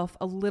myself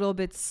a little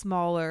bit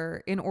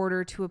smaller in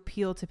order to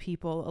appeal to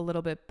people a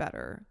little bit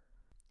better,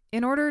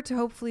 in order to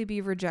hopefully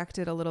be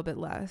rejected a little bit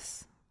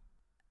less,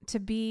 to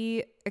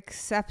be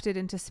accepted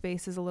into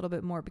spaces a little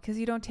bit more because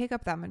you don't take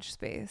up that much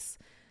space.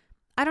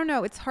 I don't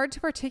know. It's hard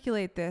to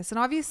articulate this. And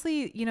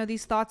obviously, you know,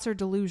 these thoughts are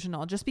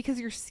delusional. Just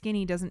because you're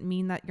skinny doesn't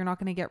mean that you're not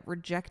going to get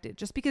rejected.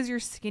 Just because you're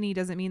skinny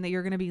doesn't mean that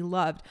you're going to be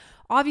loved.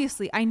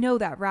 Obviously, I know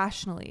that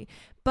rationally,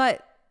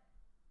 but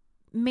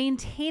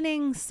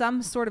maintaining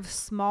some sort of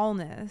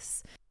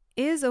smallness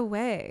is a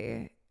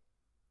way,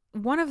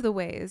 one of the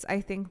ways I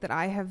think that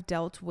I have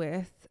dealt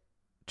with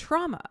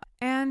trauma.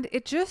 And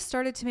it just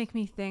started to make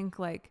me think,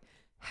 like,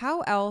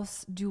 how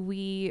else do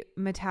we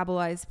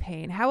metabolize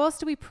pain? How else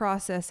do we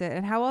process it?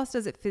 And how else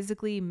does it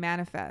physically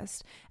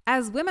manifest?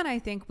 As women, I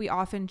think we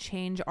often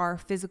change our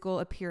physical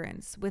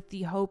appearance with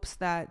the hopes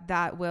that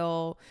that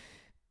will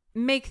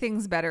make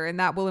things better and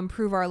that will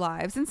improve our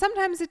lives. And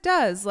sometimes it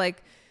does.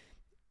 Like,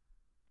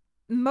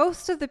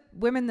 most of the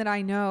women that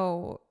I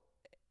know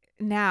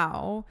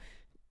now,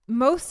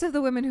 most of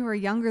the women who are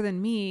younger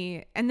than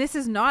me, and this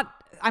is not,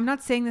 I'm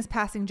not saying this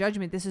passing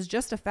judgment, this is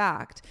just a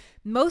fact.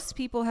 Most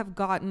people have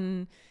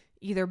gotten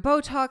either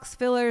Botox,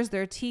 fillers,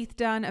 their teeth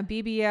done, a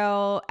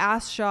BBL,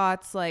 ass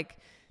shots. Like,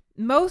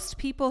 most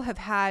people have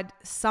had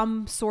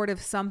some sort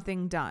of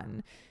something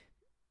done,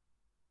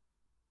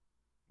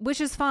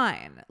 which is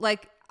fine.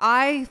 Like,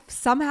 I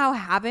somehow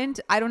haven't.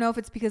 I don't know if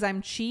it's because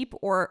I'm cheap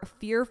or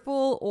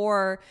fearful,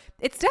 or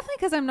it's definitely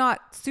because I'm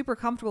not super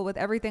comfortable with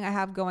everything I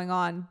have going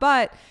on.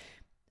 But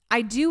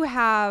I do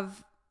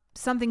have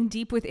something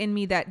deep within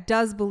me that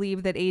does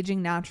believe that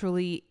aging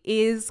naturally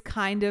is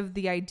kind of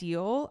the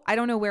ideal. I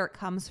don't know where it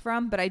comes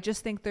from, but I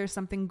just think there's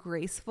something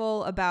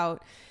graceful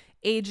about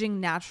aging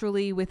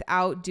naturally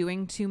without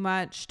doing too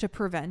much to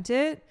prevent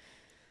it.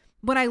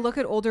 When I look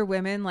at older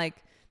women,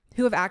 like,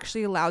 who have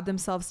actually allowed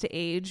themselves to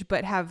age,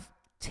 but have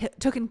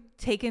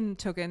taken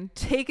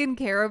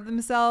care of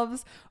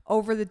themselves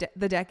over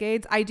the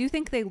decades, I do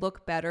think they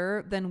look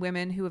better than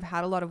women who have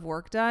had a lot of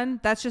work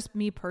done. That's just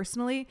me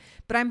personally,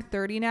 but I'm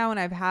 30 now and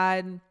I've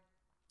had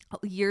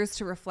years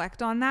to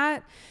reflect on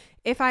that.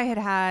 If I had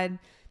had,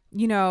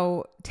 you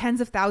know,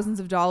 tens of thousands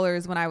of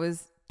dollars when I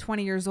was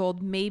 20 years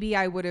old, maybe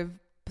I would have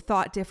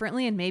thought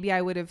differently and maybe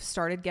I would have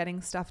started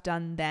getting stuff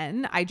done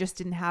then. I just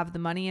didn't have the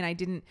money and I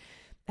didn't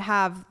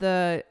have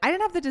the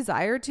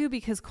desire to,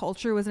 because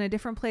culture was in a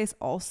different place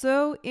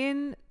also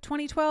in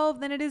 2012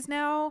 than it is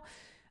now.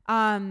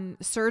 Plastic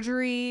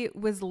surgery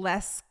was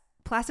less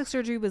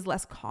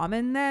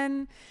common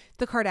then.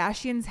 The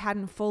Kardashians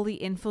hadn't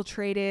fully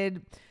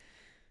infiltrated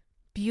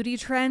beauty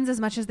trends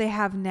as much as they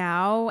have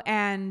now.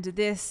 And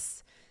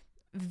this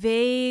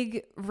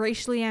vague,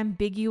 racially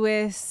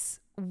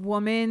ambiguous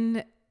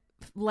woman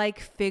like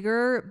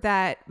figure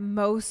that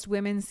most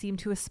women seem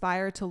to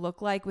aspire to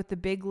look like, with the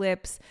big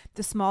lips,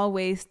 the small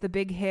waist, the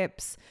big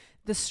hips,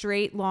 the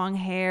straight long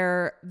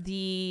hair,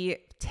 the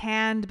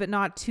tanned but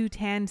not too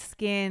tanned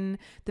skin,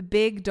 the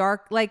big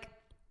dark, like,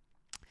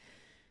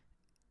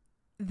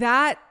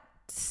 that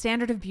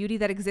standard of beauty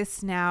that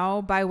exists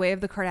now by way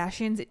of the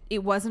Kardashians,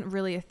 it wasn't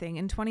really a thing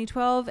in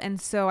 2012. And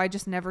so I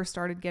just never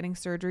started getting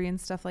surgery and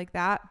stuff like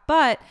that.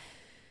 But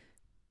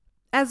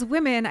as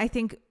women, I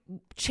think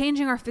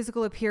changing our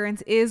physical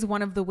appearance is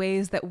one of the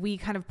ways that we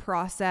kind of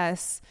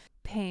process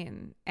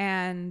pain.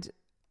 And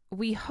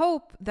we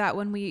hope that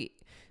when we,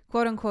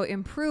 quote unquote,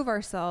 improve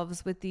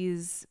ourselves with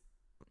these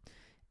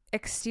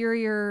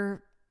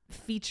exterior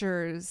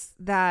features,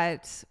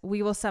 that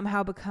we will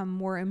somehow become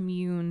more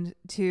immune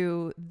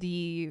to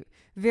the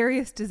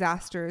various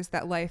disasters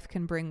that life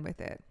can bring with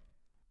it.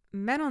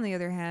 Men, on the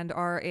other hand,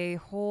 are a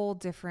whole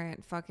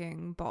different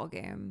fucking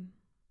ballgame.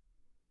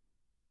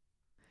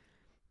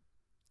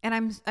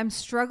 And I'm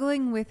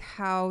struggling with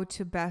how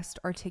to best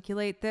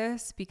articulate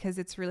this, because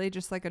it's really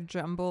just like a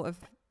jumble of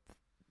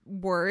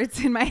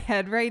words in my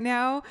head right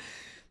now.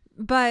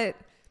 But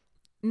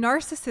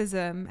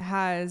narcissism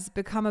has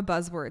become a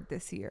buzzword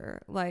this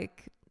year.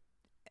 Like,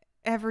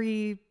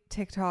 every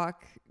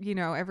TikTok, you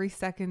know, every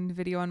second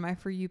video on my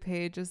For You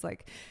page is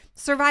like,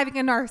 surviving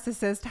a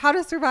narcissist, how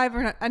to survive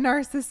a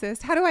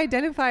narcissist, how to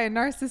identify a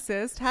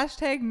narcissist,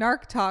 hashtag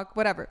narc talk,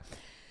 whatever.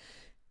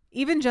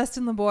 Even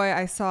Justin LeBoy,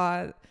 I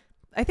saw,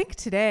 I think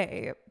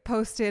today,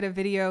 posted a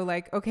video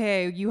like,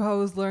 okay, you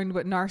hoes learned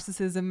what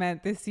narcissism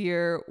meant this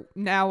year.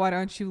 Now why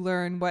don't you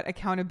learn what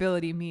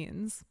accountability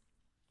means?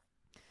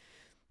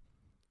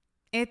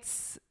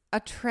 It's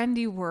a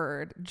trendy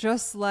word,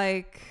 just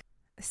like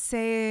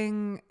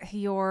saying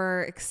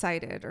you're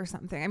excited or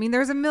something. I mean,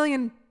 there's a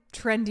million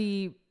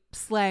trendy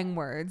slang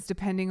words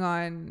depending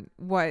on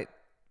what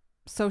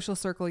social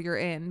circle you're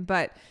in,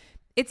 but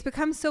it's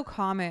become so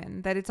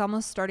common that it's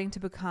almost starting to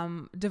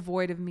become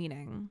devoid of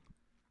meaning.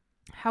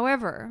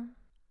 However,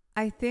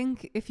 I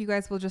think if you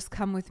guys will just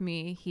come with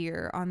me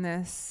here on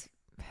this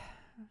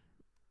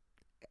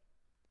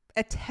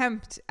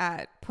attempt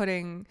at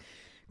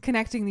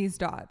connecting these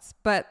dots,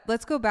 but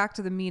let's go back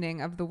to the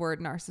meaning of the word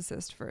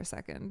narcissist for a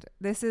second.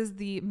 This is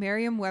the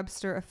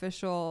Merriam-Webster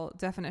official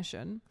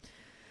definition.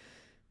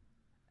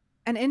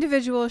 An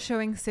individual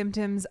showing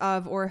symptoms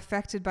of or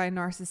affected by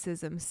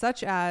narcissism,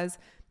 such as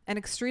an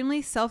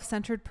extremely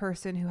self-centered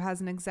person who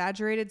has an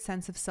exaggerated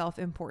sense of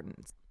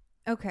self-importance.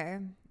 Okay.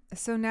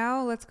 So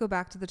now let's go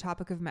back to the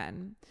topic of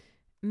men.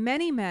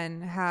 Many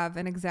men have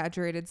an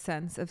exaggerated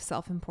sense of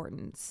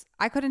self-importance.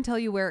 I couldn't tell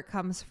you where it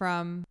comes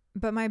from,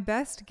 but my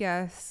best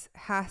guess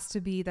has to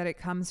be that it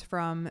comes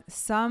from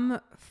some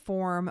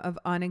form of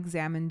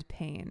unexamined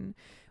pain.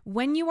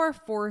 When you are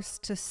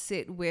forced to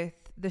sit with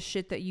the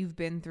shit that you've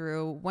been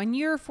through, when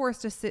you're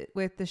forced to sit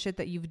with the shit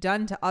that you've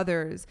done to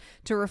others,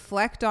 to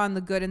reflect on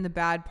the good and the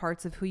bad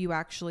parts of who you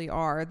actually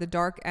are, the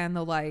dark and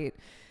the light,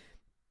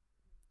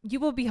 you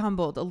will be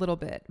humbled a little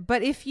bit.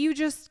 But if you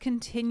just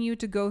continue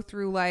to go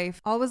through life,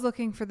 always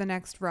looking for the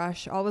next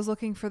rush, always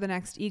looking for the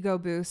next ego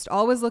boost,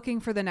 always looking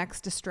for the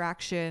next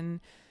distraction,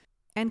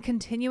 and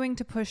continuing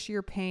to push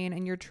your pain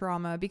and your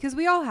trauma, because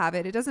we all have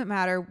it. It doesn't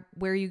matter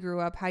where you grew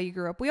up, how you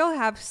grew up. We all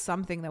have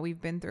something that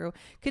we've been through.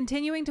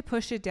 Continuing to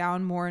push it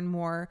down more and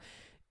more,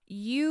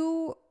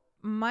 you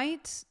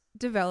might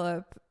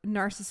develop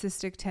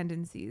narcissistic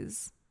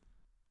tendencies.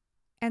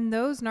 And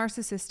those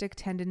narcissistic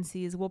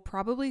tendencies will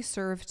probably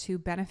serve to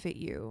benefit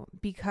you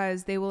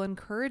because they will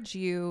encourage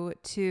you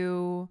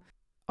to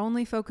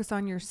only focus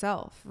on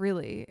yourself,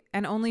 really,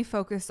 and only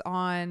focus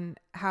on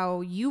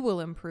how you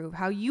will improve,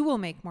 how you will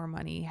make more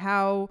money,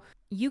 how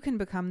you can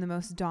become the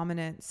most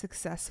dominant,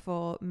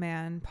 successful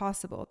man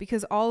possible,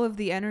 because all of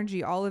the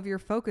energy, all of your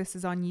focus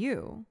is on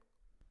you.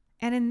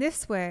 And in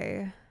this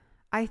way,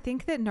 I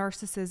think that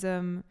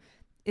narcissism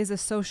is a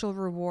social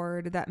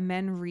reward that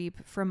men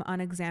reap from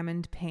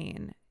unexamined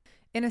pain,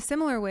 in a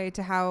similar way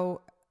to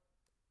how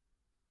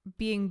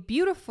being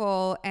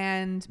beautiful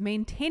and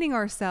maintaining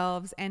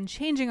ourselves and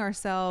changing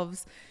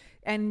ourselves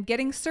and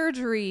getting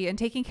surgery and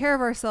taking care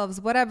of ourselves,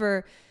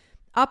 whatever,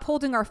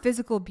 upholding our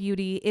physical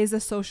beauty is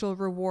a social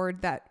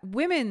reward that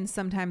women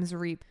sometimes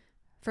reap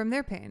from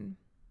their pain.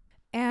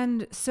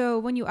 And so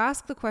when you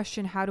ask the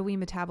question, how do we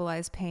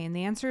metabolize pain?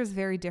 The answer is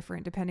very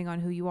different depending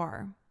on who you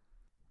are.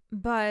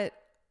 But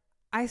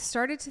I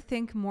started to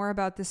think more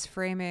about this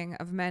framing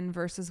of men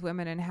versus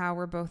women and how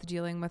we're both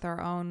dealing with our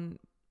own,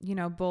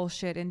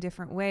 bullshit in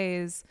different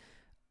ways.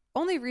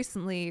 Only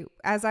recently,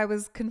 as I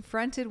was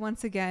confronted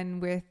once again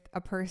with a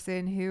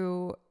person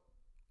who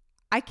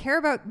I care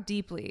about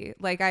deeply.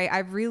 Like I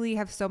really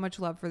have so much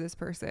love for this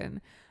person.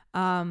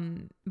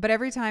 But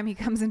every time he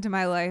comes into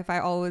my life, I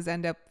always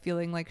end up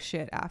feeling like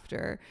shit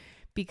after,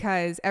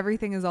 because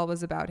everything is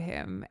always about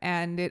him,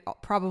 and it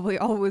probably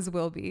always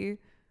will be.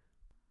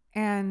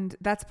 And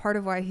that's part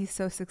of why he's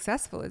so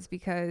successful, is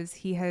because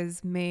he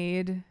has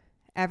made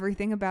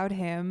everything about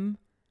him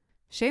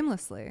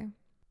shamelessly.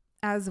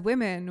 As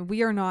women,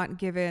 we are not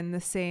given the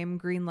same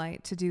green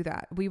light to do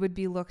that. We would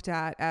be looked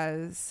at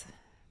as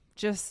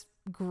just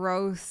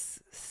gross,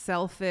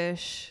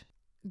 selfish,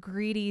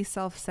 greedy,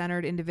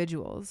 self-centered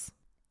individuals.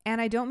 And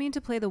I don't mean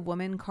to play the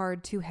woman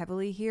card too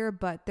heavily here,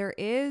 but there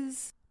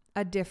is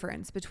a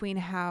difference between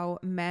how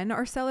men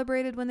are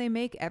celebrated when they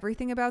make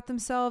everything about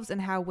themselves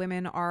and how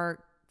women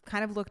are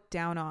kind of looked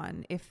down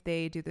on if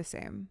they do the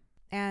same.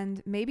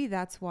 And maybe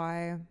that's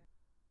why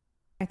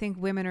I think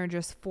women are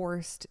just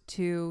forced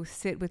to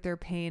sit with their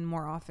pain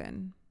more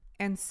often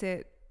and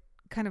sit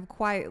kind of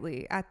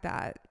quietly at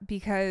that,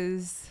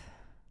 because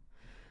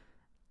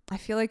I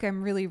feel like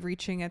I'm really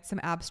reaching at some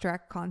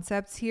abstract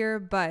concepts here,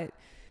 but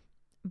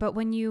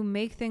when you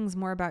make things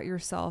more about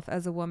yourself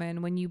as a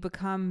woman, when you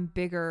become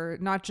bigger,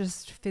 not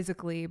just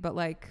physically, but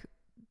like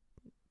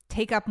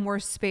take up more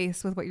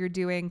space with what you're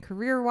doing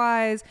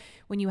career-wise,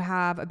 when you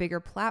have a bigger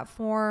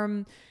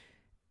platform,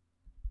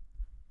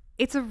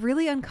 it's a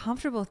really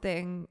uncomfortable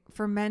thing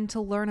for men to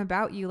learn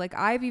about you. Like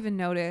I've even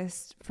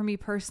noticed, for me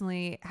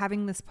personally,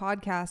 having this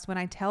podcast, when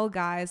I tell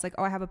guys like,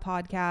 oh, I have a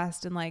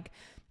podcast, and like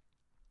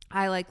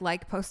I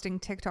like posting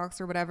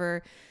TikToks or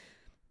whatever,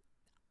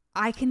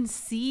 I can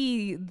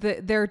see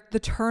the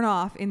turn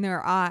off in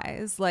their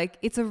eyes. Like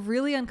it's a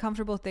really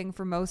uncomfortable thing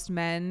for most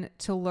men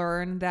to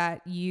learn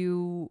that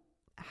you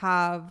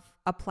have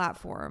a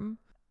platform.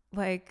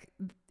 Like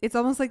it's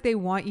almost like they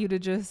want you to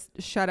just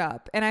shut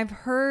up. And I've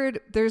heard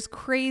there's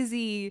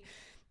crazy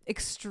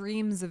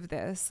extremes of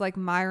this. Like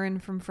Myron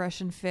from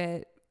Fresh and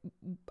Fit,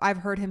 I've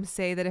heard him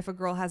say that if a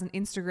girl has an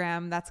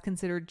Instagram, that's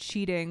considered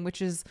cheating,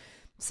 which is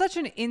such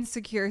an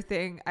insecure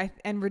thing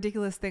and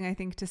ridiculous thing, I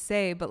think, to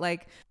say. But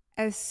like,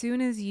 as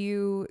soon as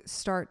you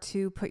start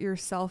to put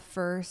yourself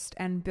first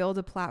and build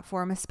a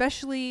platform,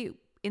 especially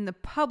in the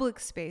public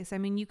space, I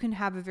mean, you can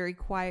have a very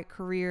quiet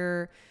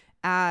career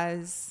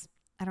as,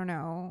 I don't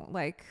know,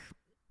 like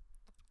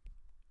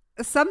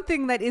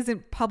something that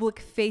isn't public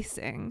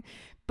facing.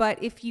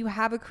 But if you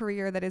have a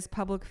career that is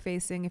public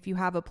facing, if you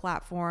have a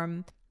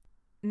platform,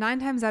 9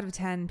 times out of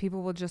 10,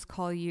 people will just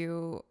call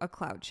you a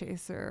clout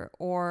chaser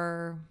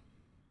or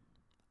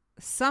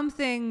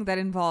something that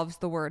involves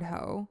the word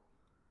hoe.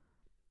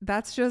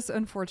 That's just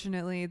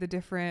unfortunately the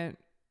different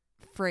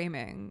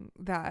framing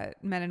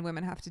that men and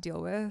women have to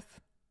deal with.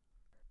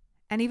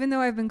 And even though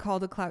I've been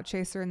called a clout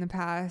chaser in the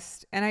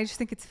past, and I just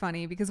think it's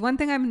funny because one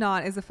thing I'm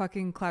not is a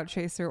fucking clout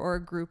chaser or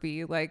a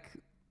groupie. Like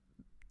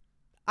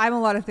I'm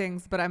a lot of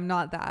things, but I'm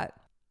not that.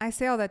 I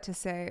say all that to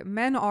say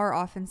men are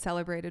often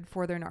celebrated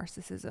for their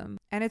narcissism.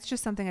 And it's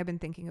just something I've been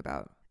thinking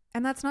about.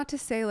 And that's not to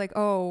say like,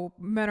 oh,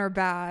 men are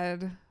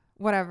bad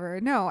whatever.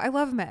 No, I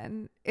love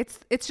men.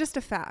 It's just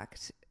a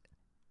fact.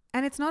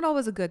 And it's not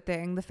always a good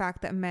thing, the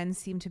fact that men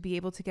seem to be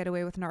able to get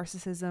away with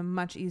narcissism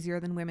much easier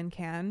than women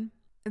can.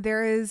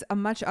 There is a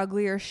much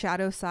uglier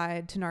shadow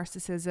side to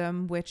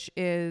narcissism, which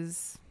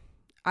is,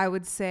 I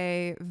would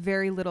say,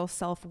 very little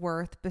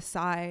self-worth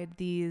beside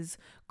these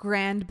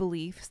grand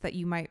beliefs that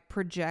you might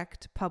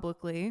project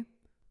publicly.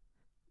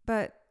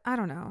 But I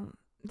don't know.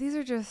 These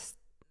are just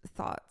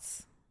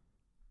thoughts.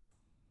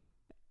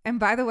 And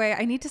by the way,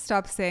 I need to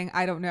stop saying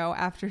I don't know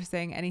after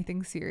saying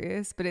anything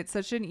serious, but it's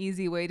such an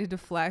easy way to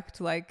deflect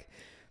like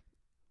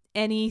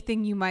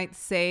anything you might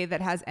say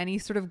that has any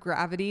sort of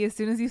gravity. As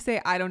soon as you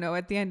say I don't know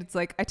at the end, it's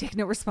like I take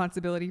no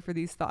responsibility for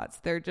these thoughts.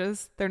 They're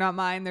not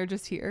mine. They're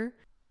just here.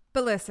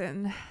 But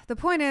listen, the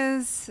point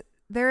is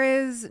there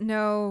is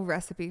no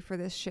recipe for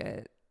this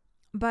shit.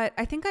 But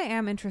I think I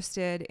am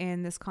interested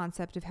in this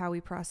concept of how we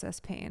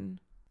process pain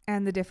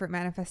and the different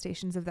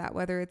manifestations of that,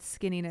 whether it's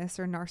skinniness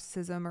or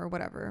narcissism or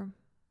whatever.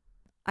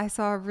 I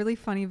saw a really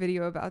funny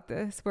video about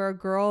this where a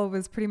girl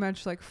was pretty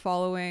much like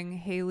following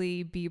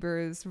Hailey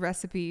Bieber's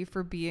recipe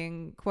for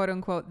being quote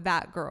unquote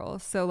that girl.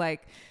 So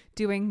like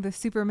doing the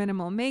super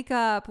minimal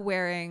makeup,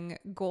 wearing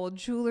gold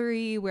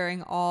jewelry,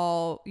 wearing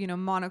all,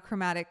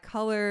 monochromatic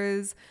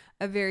colors,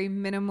 a very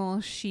minimal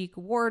chic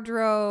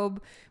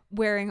wardrobe,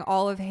 wearing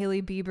all of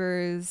Hailey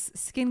Bieber's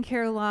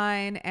skincare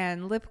line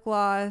and lip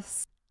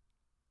gloss.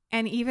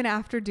 And even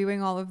after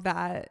doing all of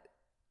that,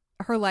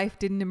 her life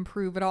didn't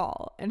improve at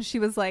all. And she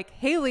was like,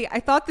 Hailey, I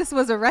thought this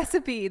was a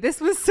recipe. This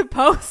was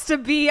supposed to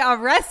be a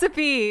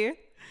recipe.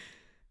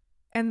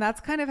 And that's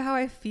kind of how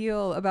I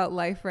feel about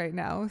life right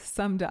now,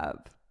 summed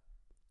up.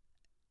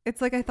 It's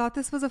like, I thought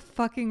this was a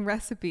fucking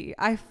recipe.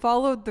 I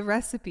followed the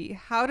recipe.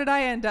 How did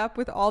I end up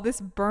with all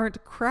this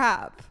burnt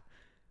crap?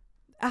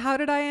 How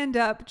did I end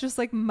up just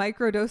like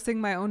microdosing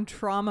my own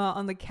trauma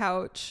on the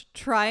couch,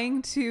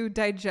 trying to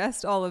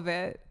digest all of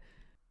it?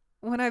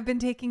 When I've been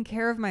taking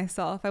care of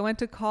myself, I went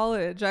to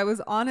college, I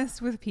was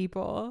honest with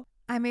people.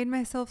 I made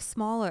myself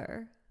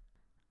smaller.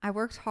 I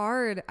worked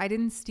hard. I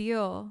didn't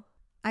steal.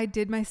 I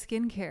did my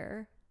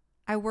skincare.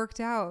 I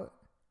worked out.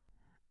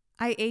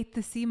 I ate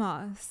the sea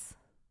moss.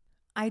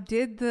 I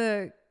did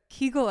the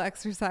Kegel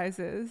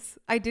exercises.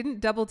 I didn't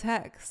double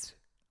text.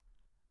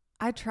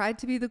 I tried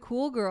to be the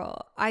cool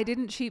girl. I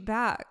didn't cheat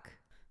back.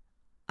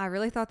 I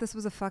really thought this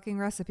was a fucking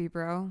recipe,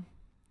 bro.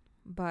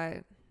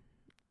 But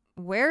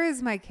where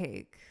is my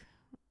cake?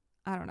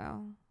 I don't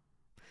know.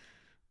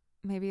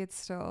 Maybe it's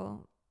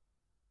still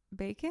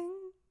baking?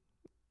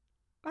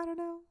 I don't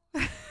know.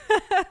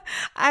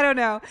 I don't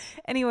know.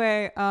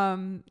 Anyway,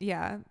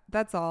 yeah,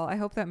 that's all. I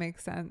hope that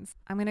makes sense.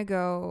 I'm going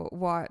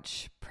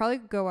to probably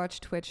go watch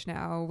Twitch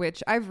now,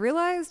 which I've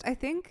realized, I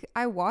think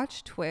I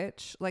watch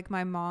Twitch like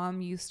my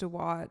mom used to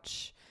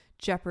watch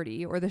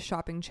Jeopardy or the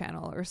shopping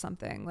channel or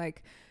something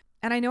like.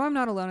 And I know I'm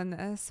not alone in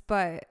this,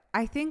 but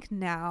I think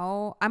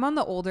now I'm on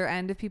the older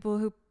end of people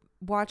who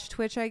watch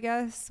Twitch, I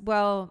guess.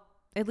 Well,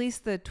 at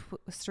least the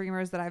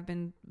streamers that I've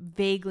been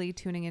vaguely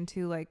tuning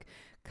into, like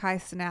Kai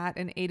Cenat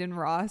and Aiden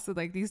Ross, so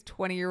like these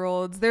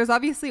 20-year-olds. There's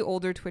obviously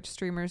older Twitch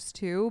streamers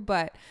too,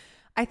 but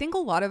I think a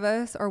lot of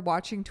us are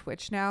watching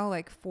Twitch now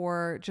like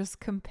for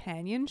just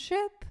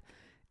companionship.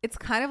 It's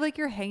kind of like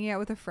you're hanging out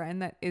with a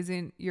friend that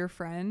isn't your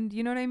friend.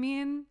 You know what I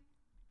mean?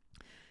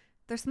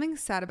 There's something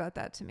sad about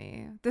that to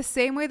me. The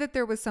same way that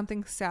there was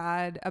something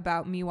sad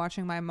about me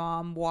watching my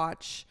mom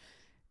watch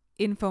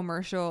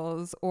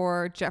infomercials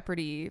or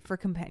Jeopardy for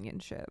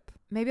companionship.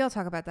 Maybe I'll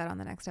talk about that on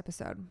the next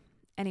episode.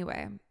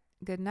 Anyway,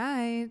 good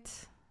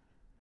night.